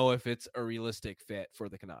know if it's a realistic fit for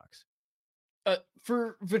the Canucks.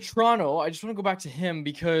 For Vatrano, I just want to go back to him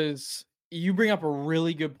because you bring up a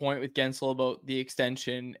really good point with Gensel about the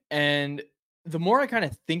extension. And the more I kind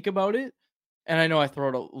of think about it, and I know I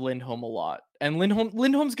throw out Lindholm a lot, and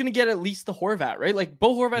Lindholm's going to get at least the Horvat, right? Like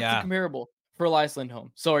Bo Horvat's the comparable for Elias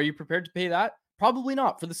Lindholm. So are you prepared to pay that? Probably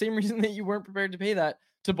not, for the same reason that you weren't prepared to pay that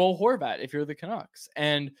to Bo Horvat if you're the Canucks.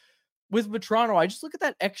 And with Vatrano, I just look at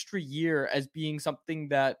that extra year as being something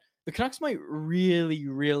that the Canucks might really,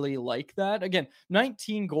 really like that. Again,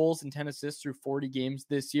 19 goals and 10 assists through 40 games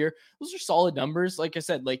this year. Those are solid numbers. Like I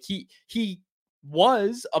said, like he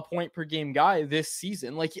was a point per game guy this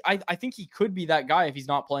season. Like I think he could be that guy if he's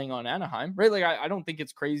not playing on Anaheim, right? Like I don't think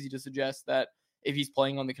it's crazy to suggest that if he's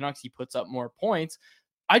playing on the Canucks, he puts up more points.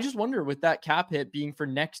 I just wonder, with that cap hit being for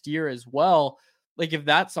next year as well, like if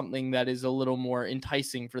that's something that is a little more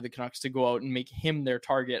enticing for the Canucks to go out and make him their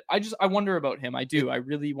target. I wonder about him. I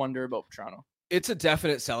really wonder about Toronto. It's a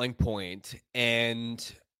definite selling point,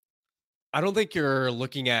 and I don't think you're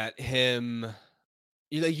looking at him.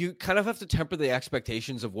 You kind of have to temper the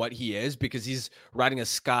expectations of what he is, because he's riding a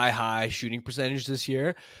sky high shooting percentage this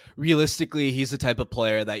year. Realistically, he's the type of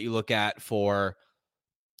player that you look at for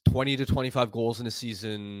 20 to 25 goals in a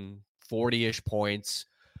season, 40-ish points.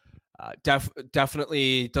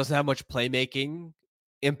 Definitely doesn't have much playmaking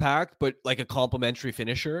impact, but like a complimentary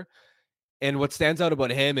finisher. And what stands out about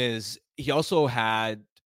him is he also had,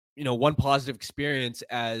 one positive experience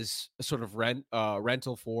as a sort of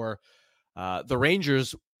rental for the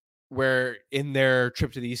Rangers, where in their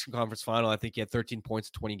trip to the Eastern Conference Final, I think he had 13 points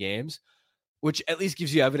in 20 games, which at least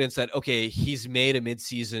gives you evidence that, okay, he's made a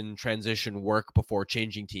midseason transition work before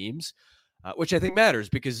changing teams, which I think matters,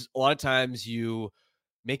 because a lot of times you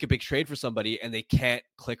make a big trade for somebody and they can't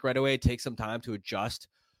click right away. It takes some time to adjust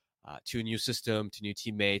to a new system, to new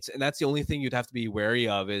teammates. And that's the only thing you'd have to be wary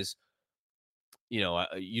of is,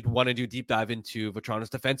 you'd want to do deep dive into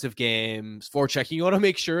Vatrano's defensive games, forechecking. You want to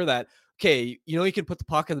make sure that, okay, you can put the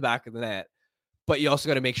puck in the back of the net, but you also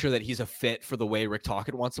got to make sure that he's a fit for the way Rick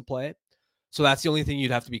Tocchet wants to play. So that's the only thing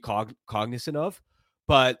you'd have to be cognizant of.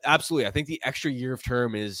 But absolutely, I think the extra year of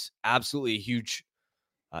term is absolutely a huge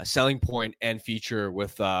selling point and feature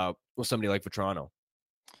with somebody like Vatrano.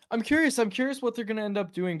 I'm curious what they're going to end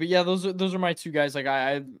up doing. But yeah, those are my two guys. Like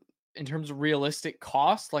I in terms of realistic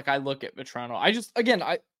cost, like I look at Vatrano.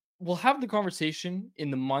 I will have the conversation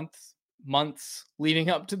in the months leading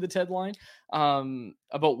up to the deadline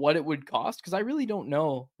about what it would cost, because I really don't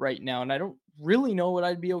know right now, and I don't really know what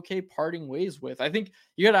I'd be okay parting ways with. I think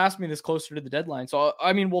you got to ask me this closer to the deadline. So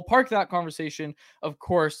I mean, we'll park that conversation. Of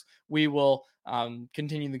course, we will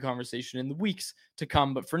continue the conversation in the weeks to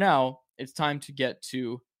come. But for now, it's time to get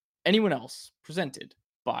to anyone else presented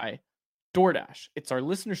by DoorDash. It's our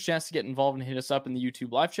listeners' chance to get involved and hit us up in the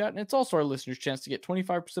YouTube live chat. And it's also our listeners' chance to get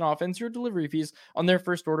 25% off and 0 delivery fees on their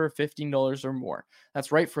first order of $15 or more.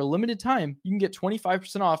 That's right. For a limited time, you can get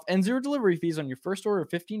 25% off and 0 delivery fees on your first order of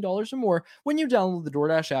 $15 or more when you download the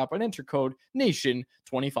DoorDash app and enter code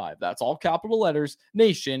NATION25. That's all capital letters,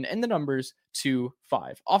 NATION, and the numbers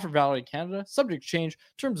 25. Offer valid in Canada, subject to change.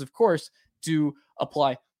 Terms, of course, do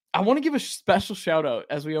apply. I want to give a special shout out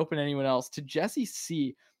as we open anyone else to Jesse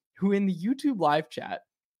C., who in the YouTube live chat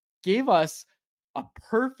gave us a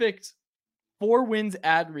perfect 4 wins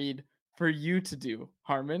ad read for you to do,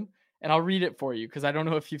 Harmon. And I'll read it for you because I don't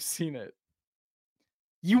know if you've seen it.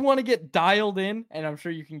 You want to get dialed in, and I'm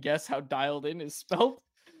sure you can guess how dialed in is spelled.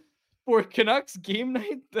 For Canucks game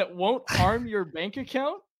night that won't harm your bank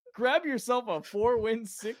account, grab yourself a 4-win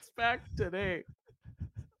 6-pack today.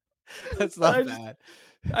 That's not bad.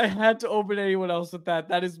 I had to open anyone else with that.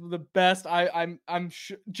 That is the best. I'm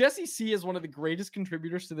sure Jesse C is one of the greatest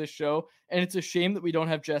contributors to this show, and it's a shame that we don't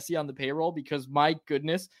have Jesse on the payroll because my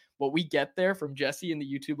goodness, what we get there from Jesse in the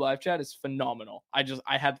YouTube live chat is phenomenal. I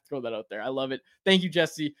had to throw that out there. I love it. Thank you,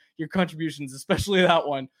 Jesse. Your contributions, especially that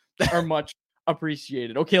one, are much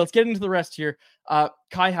appreciated. Okay, let's get into the rest here.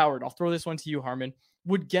 Kai Howard, I'll throw this one to you, Harmon.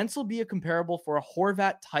 Would Gensel be a comparable for a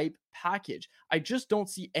Horvat type package? I just don't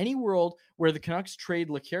see any world where the Canucks trade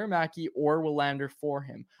Lekkerimäki or Willander for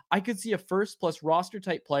him. I could see a first plus roster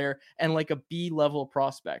type player and like a B level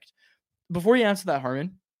prospect. Before you answer that,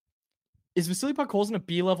 Harmon, is Vasily Podkolzin a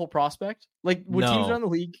B level prospect? Like, would teams around the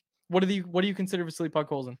league, what do you consider Vasily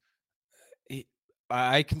Podkolzin?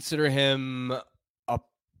 I consider him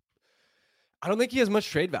I don't think he has much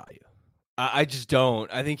trade value. I just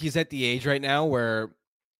don't. I think he's at the age right now where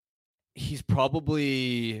he's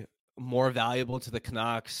probably more valuable to the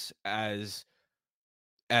Canucks as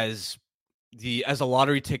a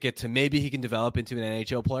lottery ticket to maybe he can develop into an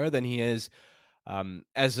NHL player than he is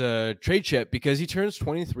as a trade chip, because he turns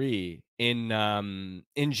 23 in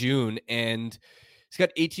June, and he's got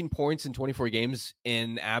 18 points in 24 games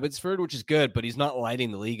in Abbotsford, which is good, but he's not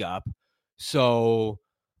lighting the league up. So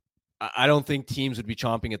I don't think teams would be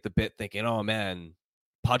chomping at the bit thinking, oh man,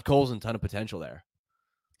 Podkolzin, a ton of potential there.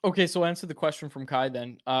 Okay, so answer the question from Kai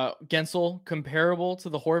then. Gensel comparable to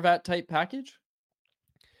the Horvat type package?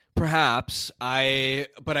 Perhaps,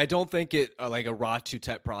 but I don't think it like a raw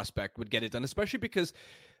 2-type prospect would get it done, especially because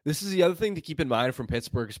this is the other thing to keep in mind from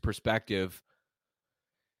Pittsburgh's perspective.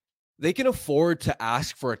 They can afford to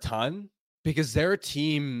ask for a ton because they're a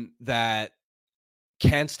team that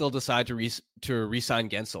can still decide to re-sign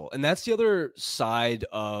Gensel. And that's the other side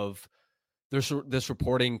of this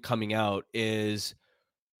reporting coming out is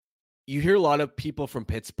you hear a lot of people from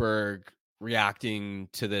Pittsburgh reacting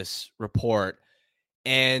to this report.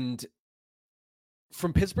 And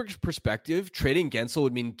from Pittsburgh's perspective, trading Gensel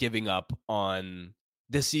would mean giving up on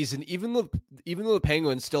this season, even though the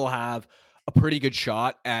Penguins still have a pretty good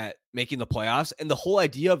shot at making the playoffs. And the whole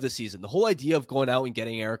idea of the season, the whole idea of going out and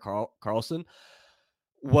getting Erik Karlsson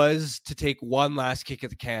was to take one last kick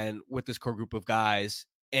at the can with this core group of guys.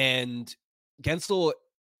 And Gensel,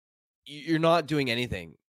 you're not doing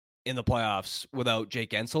anything in the playoffs without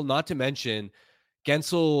Jake Gensel, not to mention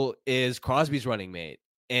Gensel is Crosby's running mate.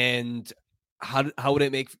 And how would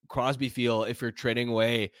it make Crosby feel if you're trading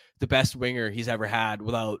away the best winger he's ever had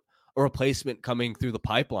without a replacement coming through the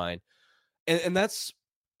pipeline? And that's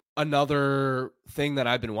another thing that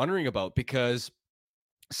I've been wondering about, because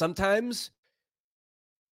sometimes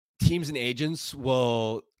teams and agents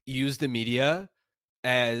will use the media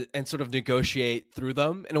and sort of negotiate through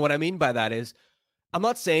them. And what I mean by that is, I'm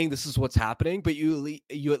not saying this is what's happening, but you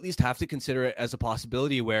at least have to consider it as a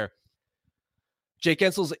possibility where Jake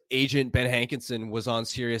Gensel's agent, Ben Hankinson, was on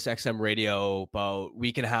Sirius XM radio about a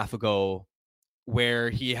week and a half ago, where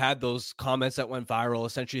he had those comments that went viral,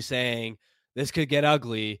 essentially saying, this could get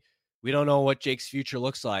ugly. We don't know what Jake's future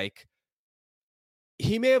looks like.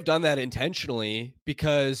 He may have done that intentionally,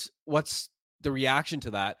 because what's the reaction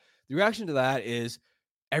to that? The reaction to that is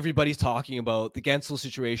everybody's talking about the Gensel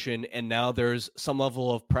situation, and now there's some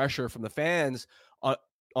level of pressure from the fans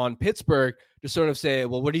on Pittsburgh to sort of say,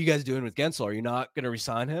 well, what are you guys doing with Gensel? Are you not going to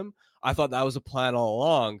resign him? I thought that was a plan all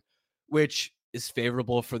along, which is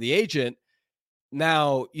favorable for the agent.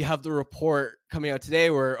 Now you have the report coming out today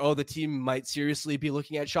where, the team might seriously be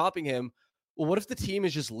looking at shopping him. Well, what if the team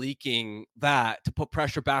is just leaking that to put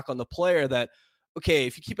pressure back on the player that, okay,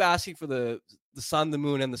 if you keep asking for the sun, the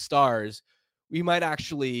moon, and the stars, we might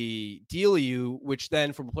actually deal you, which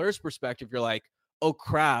then from a player's perspective, you're like, oh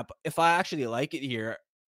crap, if I actually like it here,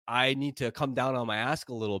 I need to come down on my ask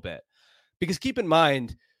a little bit. Because keep in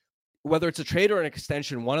mind, whether it's a trade or an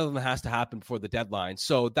extension, one of them has to happen before the deadline.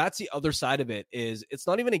 So that's the other side of it, is it's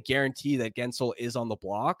not even a guarantee that Gensel is on the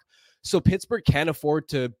block. So Pittsburgh can't afford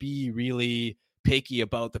to be really picky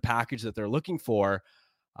about the package that they're looking for.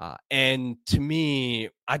 And to me,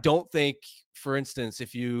 I don't think, for instance,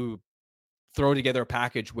 if you throw together a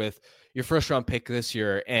package with your first round pick this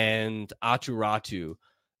year and Atu Ratu,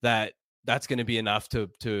 that's going to be enough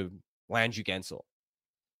to land you Gensel.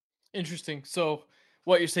 Interesting. So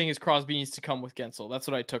what you're saying is Crosby needs to come with Gensel. That's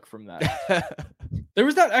what I took from that. There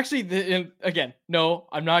was that actually, again, no,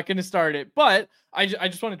 I'm not going to start it, but I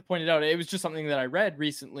just wanted to point it out. It was just something that I read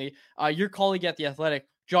recently. Your colleague at The Athletic,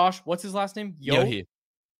 Josh, what's his last name? Yohi.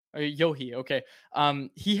 Yohi. Okay.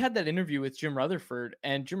 He had that interview with Jim Rutherford,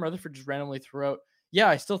 and Jim Rutherford just randomly threw out, yeah,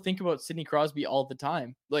 I still think about Sidney Crosby all the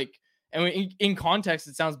time. Like, and in context,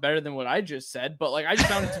 it sounds better than what I just said, but like I just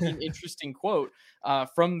found it to be an interesting quote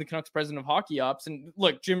from the Canucks president of hockey ops. And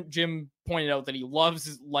look, Jim pointed out that he loves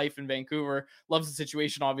his life in Vancouver, loves the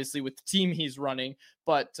situation, obviously, with the team he's running.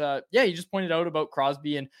 But yeah, he just pointed out about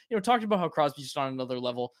Crosby and, talked about how Crosby's just on another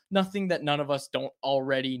level. Nothing that none of us don't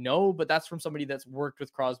already know, but that's from somebody that's worked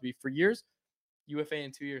with Crosby for years. UFA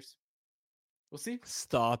in 2 years. We'll see.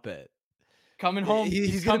 Stop it. Coming home.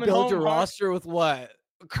 He's going to build your roster with what?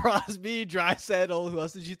 Crosby, Draisaitl. Who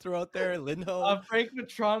else did you throw out there? Lindholm, Frank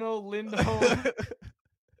Petrano, Lindholm.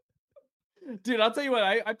 Dude, I'll tell you what.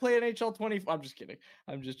 I play NHL 20. I'm just kidding.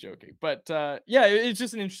 I'm just joking. But yeah, it's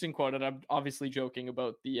just an interesting quote, and I'm obviously joking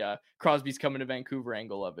about the Crosby's coming to Vancouver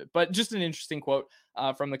angle of it. But just an interesting quote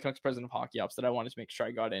from the Canucks president of hockey ops that I wanted to make sure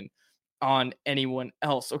I got in on anyone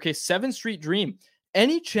else. Okay, 7th Street Dream.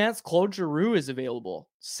 Any chance Claude Giroux is available?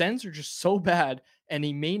 Sens are just so bad, and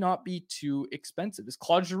he may not be too expensive. Is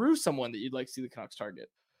Claude Giroux someone that you'd like to see the Canucks target?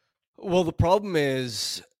 Well, the problem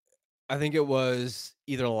is, I think it was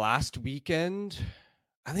either last weekend.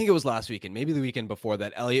 I think it was last weekend, maybe the weekend before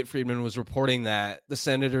that. Elliot Friedman was reporting that the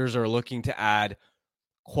Senators are looking to add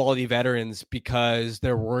quality veterans because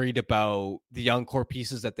they're worried about the young core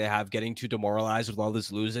pieces that they have getting too demoralized with all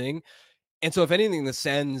this losing. And so if anything, the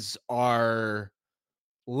Sens are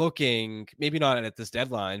looking, maybe not at this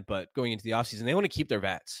deadline, but going into the offseason, they want to keep their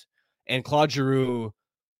vets. And Claude Giroux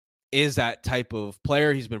is that type of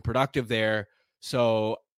player. He's been productive there.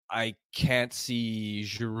 So I can't see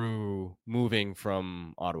Giroux moving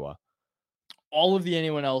from Ottawa. All of the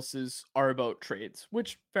anyone else's are about trades,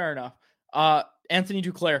 which fair enough. Anthony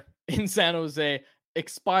Duclair in San Jose,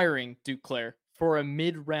 expiring Duclair for a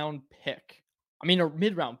mid-round pick. I mean, a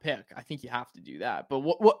mid-round pick. I think you have to do that. But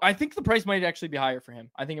what I think the price might actually be higher for him.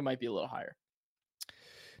 I think it might be a little higher.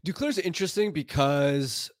 Duclair's interesting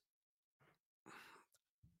because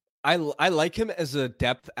I like him as a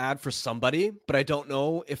depth add for somebody, but I don't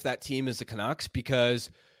know if that team is the Canucks because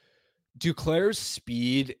Duclair's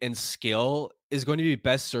speed and skill is going to be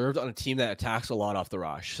best served on a team that attacks a lot off the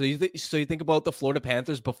rush. So you think about the Florida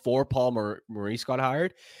Panthers before Paul Maurice got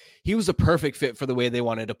hired. He was a perfect fit for the way they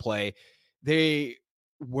wanted to play. They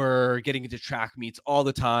were getting into track meets all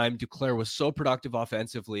the time. Duclair was so productive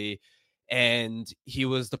offensively, and he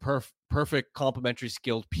was the perfect complementary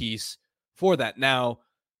skilled piece for that. Now,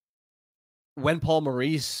 when Paul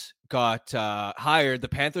Maurice got hired, the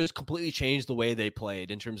Panthers completely changed the way they played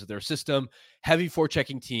in terms of their system. Heavy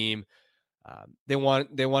forechecking team. They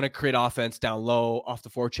want to create offense down low off the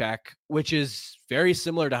forecheck, which is very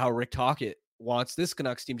similar to how Rick Tocchet wants this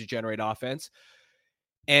Canucks team to generate offense.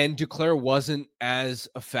 And Duclair wasn't as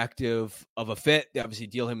effective of a fit. They obviously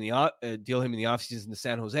deal him in the offseason to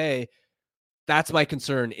San Jose. That's my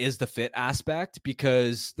concern, is the fit aspect,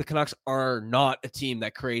 because the Canucks are not a team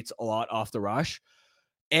that creates a lot off the rush.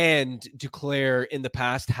 And Duclair in the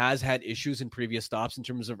past has had issues in previous stops in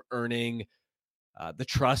terms of earning the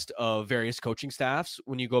trust of various coaching staffs.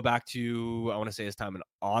 When you go back to, I want to say his time in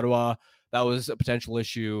Ottawa, that was a potential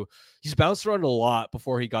issue. He's bounced around a lot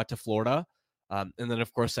before he got to Florida. And then,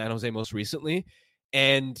 of course, San Jose most recently.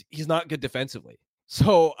 And he's not good defensively.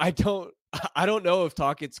 So I don't know if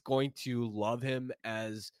Tocchet's going to love him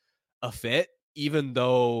as a fit, even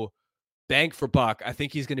though bang for buck, I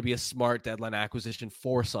think he's going to be a smart deadline acquisition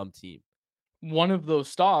for some team. One of those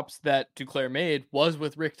stops that Duclair made was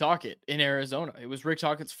with Rick Tocchet in Arizona. It was Rick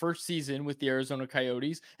Tocchet's first season with the Arizona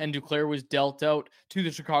Coyotes, and Duclair was dealt out to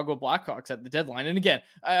the Chicago Blackhawks at the deadline. And again,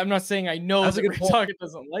 I'm not saying I know that Rick Tocchet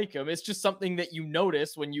doesn't like him. It's just something that you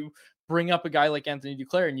notice when you bring up a guy like Anthony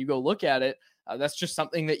Duclair and you go look at it. That's just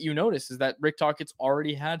something that you notice, is that Rick Tocchet's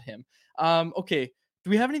already had him. Okay,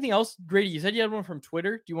 do we have anything else? Grady, you said you had one from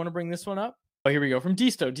Twitter. Do you want to bring this one up? Oh, here we go. From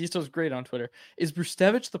Disto. Disto's great on Twitter. Is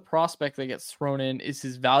Brustevich the prospect that gets thrown in? Is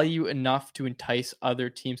his value enough to entice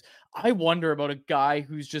other teams? I wonder about a guy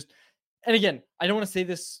who's just and again, I don't want to say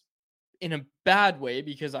this in a bad way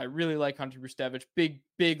because I really like Hunter Brustevich,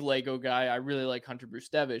 big Lego guy. I really like Hunter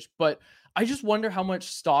Brustevich, but I just wonder how much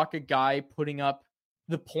stock a guy putting up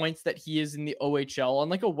the points that he is in the OHL on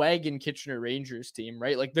like a Wagon Kitchener Rangers team,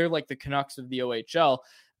 right? Like they're like the Canucks of the OHL.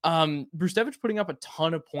 Brustevich putting up a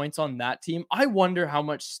ton of points on that team. I wonder how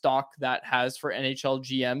much stock that has for NHL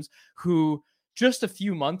GMs who just a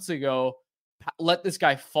few months ago let this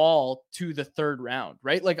guy fall to the third round,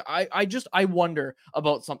 right? Like I wonder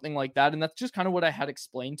about something like that. And that's just kind of what I had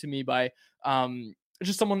explained to me by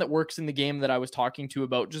just someone that works in the game that I was talking to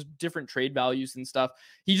about just different trade values and stuff.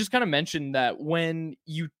 He just kind of mentioned that when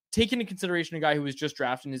you take into consideration a guy who was just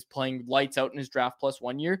drafted and is playing lights out in his draft plus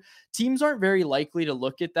 1 year, teams aren't very likely to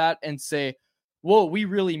look at that and say, whoa, we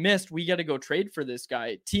really missed. We got to go trade for this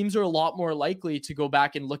guy. Teams are a lot more likely to go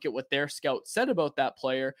back and look at what their scout said about that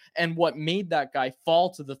player and what made that guy fall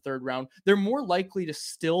to the third round. They're more likely to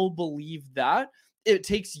still believe that. It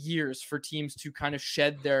takes years for teams to kind of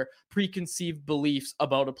shed their preconceived beliefs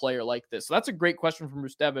about a player like this. So that's a great question from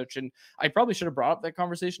Brustevich. And I probably should have brought up that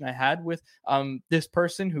conversation I had with this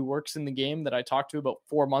person who works in the game that I talked to about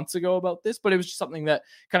 4 months ago about this, but it was just something that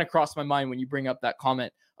kind of crossed my mind when you bring up that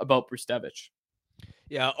comment about Brustevich.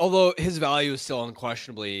 Yeah, although his value is still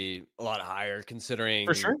unquestionably a lot higher considering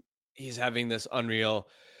For sure. he's having this unreal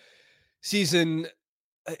season.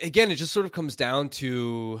 Again, it just sort of comes down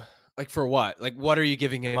to like, for what? Like, what are you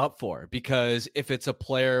giving him up for? Because if it's a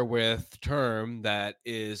player with term that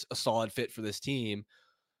is a solid fit for this team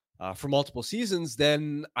for multiple seasons,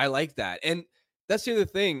 then I like that. And that's the other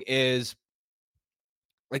thing is,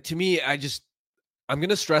 like, to me, I'm going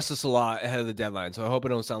to stress this a lot ahead of the deadline, so I hope I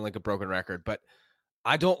don't sound like a broken record, but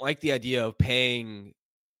I don't like the idea of paying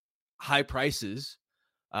high prices.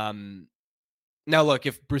 Now, look,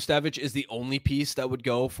 if Brustevich is the only piece that would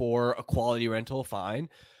go for a quality rental, fine.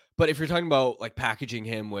 But if you're talking about like packaging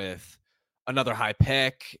him with another high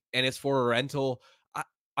pick and it's for a rental,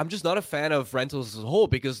 I'm just not a fan of rentals as a whole,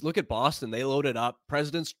 because look at Boston. They loaded up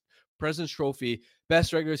President's Trophy,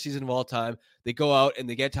 best regular season of all time. They go out and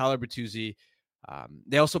they get Tyler Bertuzzi.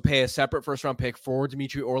 They also pay a separate first-round pick for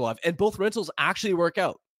Dmitry Orlov, and both rentals actually work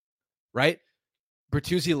out, right?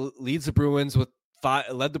 Bertuzzi led the Bruins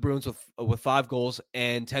with 5 goals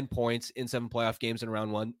and 10 points in 7 playoff games in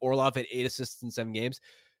round 1. Orlov had 8 assists in 7 games.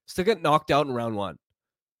 Still got knocked out in round 1.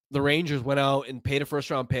 The Rangers went out and paid a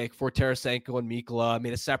first-round pick for Tarasenko and Mikkola,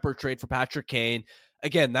 made a separate trade for Patrick Kane.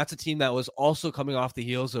 Again, that's a team that was also coming off the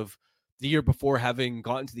heels of the year before having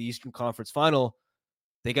gotten to the Eastern Conference Final.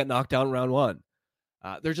 They got knocked out in round 1.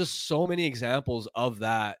 There's just so many examples of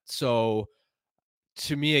that. So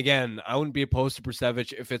to me, again, I wouldn't be opposed to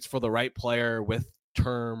Brustevich if it's for the right player with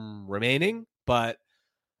term remaining, but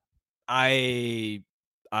I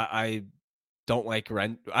don't like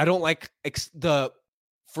rent. I don't like the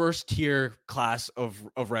first tier class of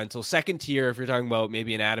rental. Second tier, if you're talking about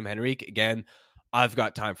maybe an Adam Henrique, again, I've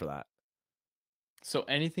got time for that. So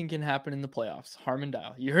anything can happen in the playoffs. Harm and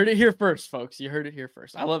Dial. You heard it here first, folks. You heard it here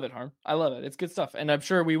first. I love it, Harm. I love it. It's good stuff. And I'm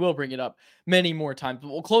sure we will bring it up many more times. But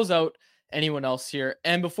we'll close out anyone else here.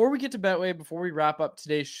 And before we get to Betway, before we wrap up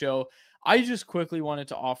today's show, I just quickly wanted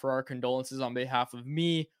to offer our condolences on behalf of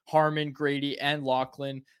me, Harmon, Grady, and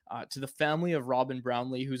Lachlan to the family of Robin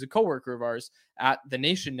Brownlee, who's a coworker of ours at the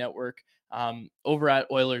Nation Network over at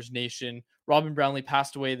Oilers Nation. Robin Brownlee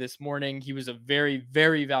passed away this morning. He was a very,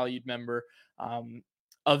 very valued member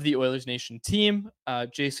of the Oilers Nation team.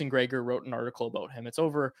 Jason Greger wrote an article about him. It's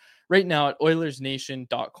over right now at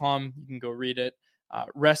OilersNation.com. You can go read it.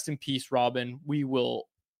 Rest in peace, Robin. We will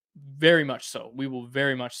very much so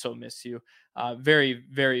miss you. Very,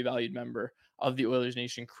 very valued member of the Oilers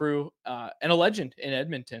Nation crew and a legend in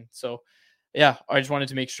Edmonton. So yeah, I just wanted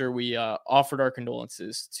to make sure we offered our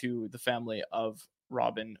condolences to the family of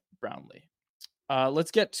Robin Brownlee.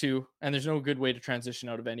 Let's get to, and there's no good way to transition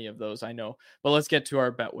out of any of those, I know, but let's get to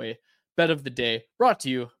our Betway bet of the day, brought to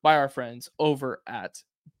you by our friends over at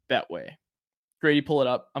Betway. Grady, pull it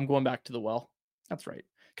up. I'm going back to the well. That's right.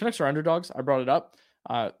 Canucks are underdogs. I brought it up.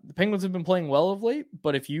 The Penguins have been playing well of late,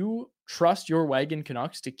 but if you trust your Wagon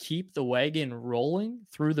Canucks to keep the wagon rolling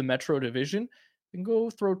through the Metro Division, then go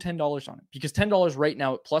throw $10 on it, because $10 right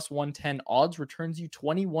now at plus 110 odds returns you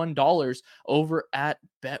 $21 over at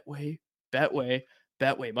Betway.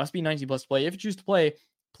 Betway must be 19 plus play. If you choose to play,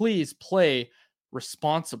 please play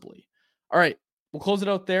responsibly. All right, we'll close it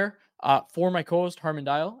out there. For my co-host Harmon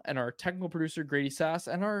Dial and our technical producer Grady Sass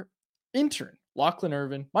and our intern Lachlan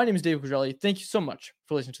Irvin, my name is David Quadrelli. Thank you so much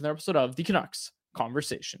for listening to the episode of the Canucks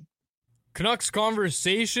Conversation. Canucks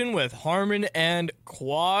Conversation with Harmon and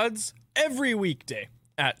Quads every weekday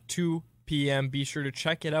at 2 p.m. Be sure to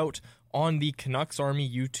check it out on the Canucks Army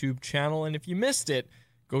YouTube channel. And if you missed it,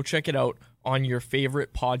 go check it out on your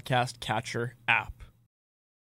favorite podcast catcher app.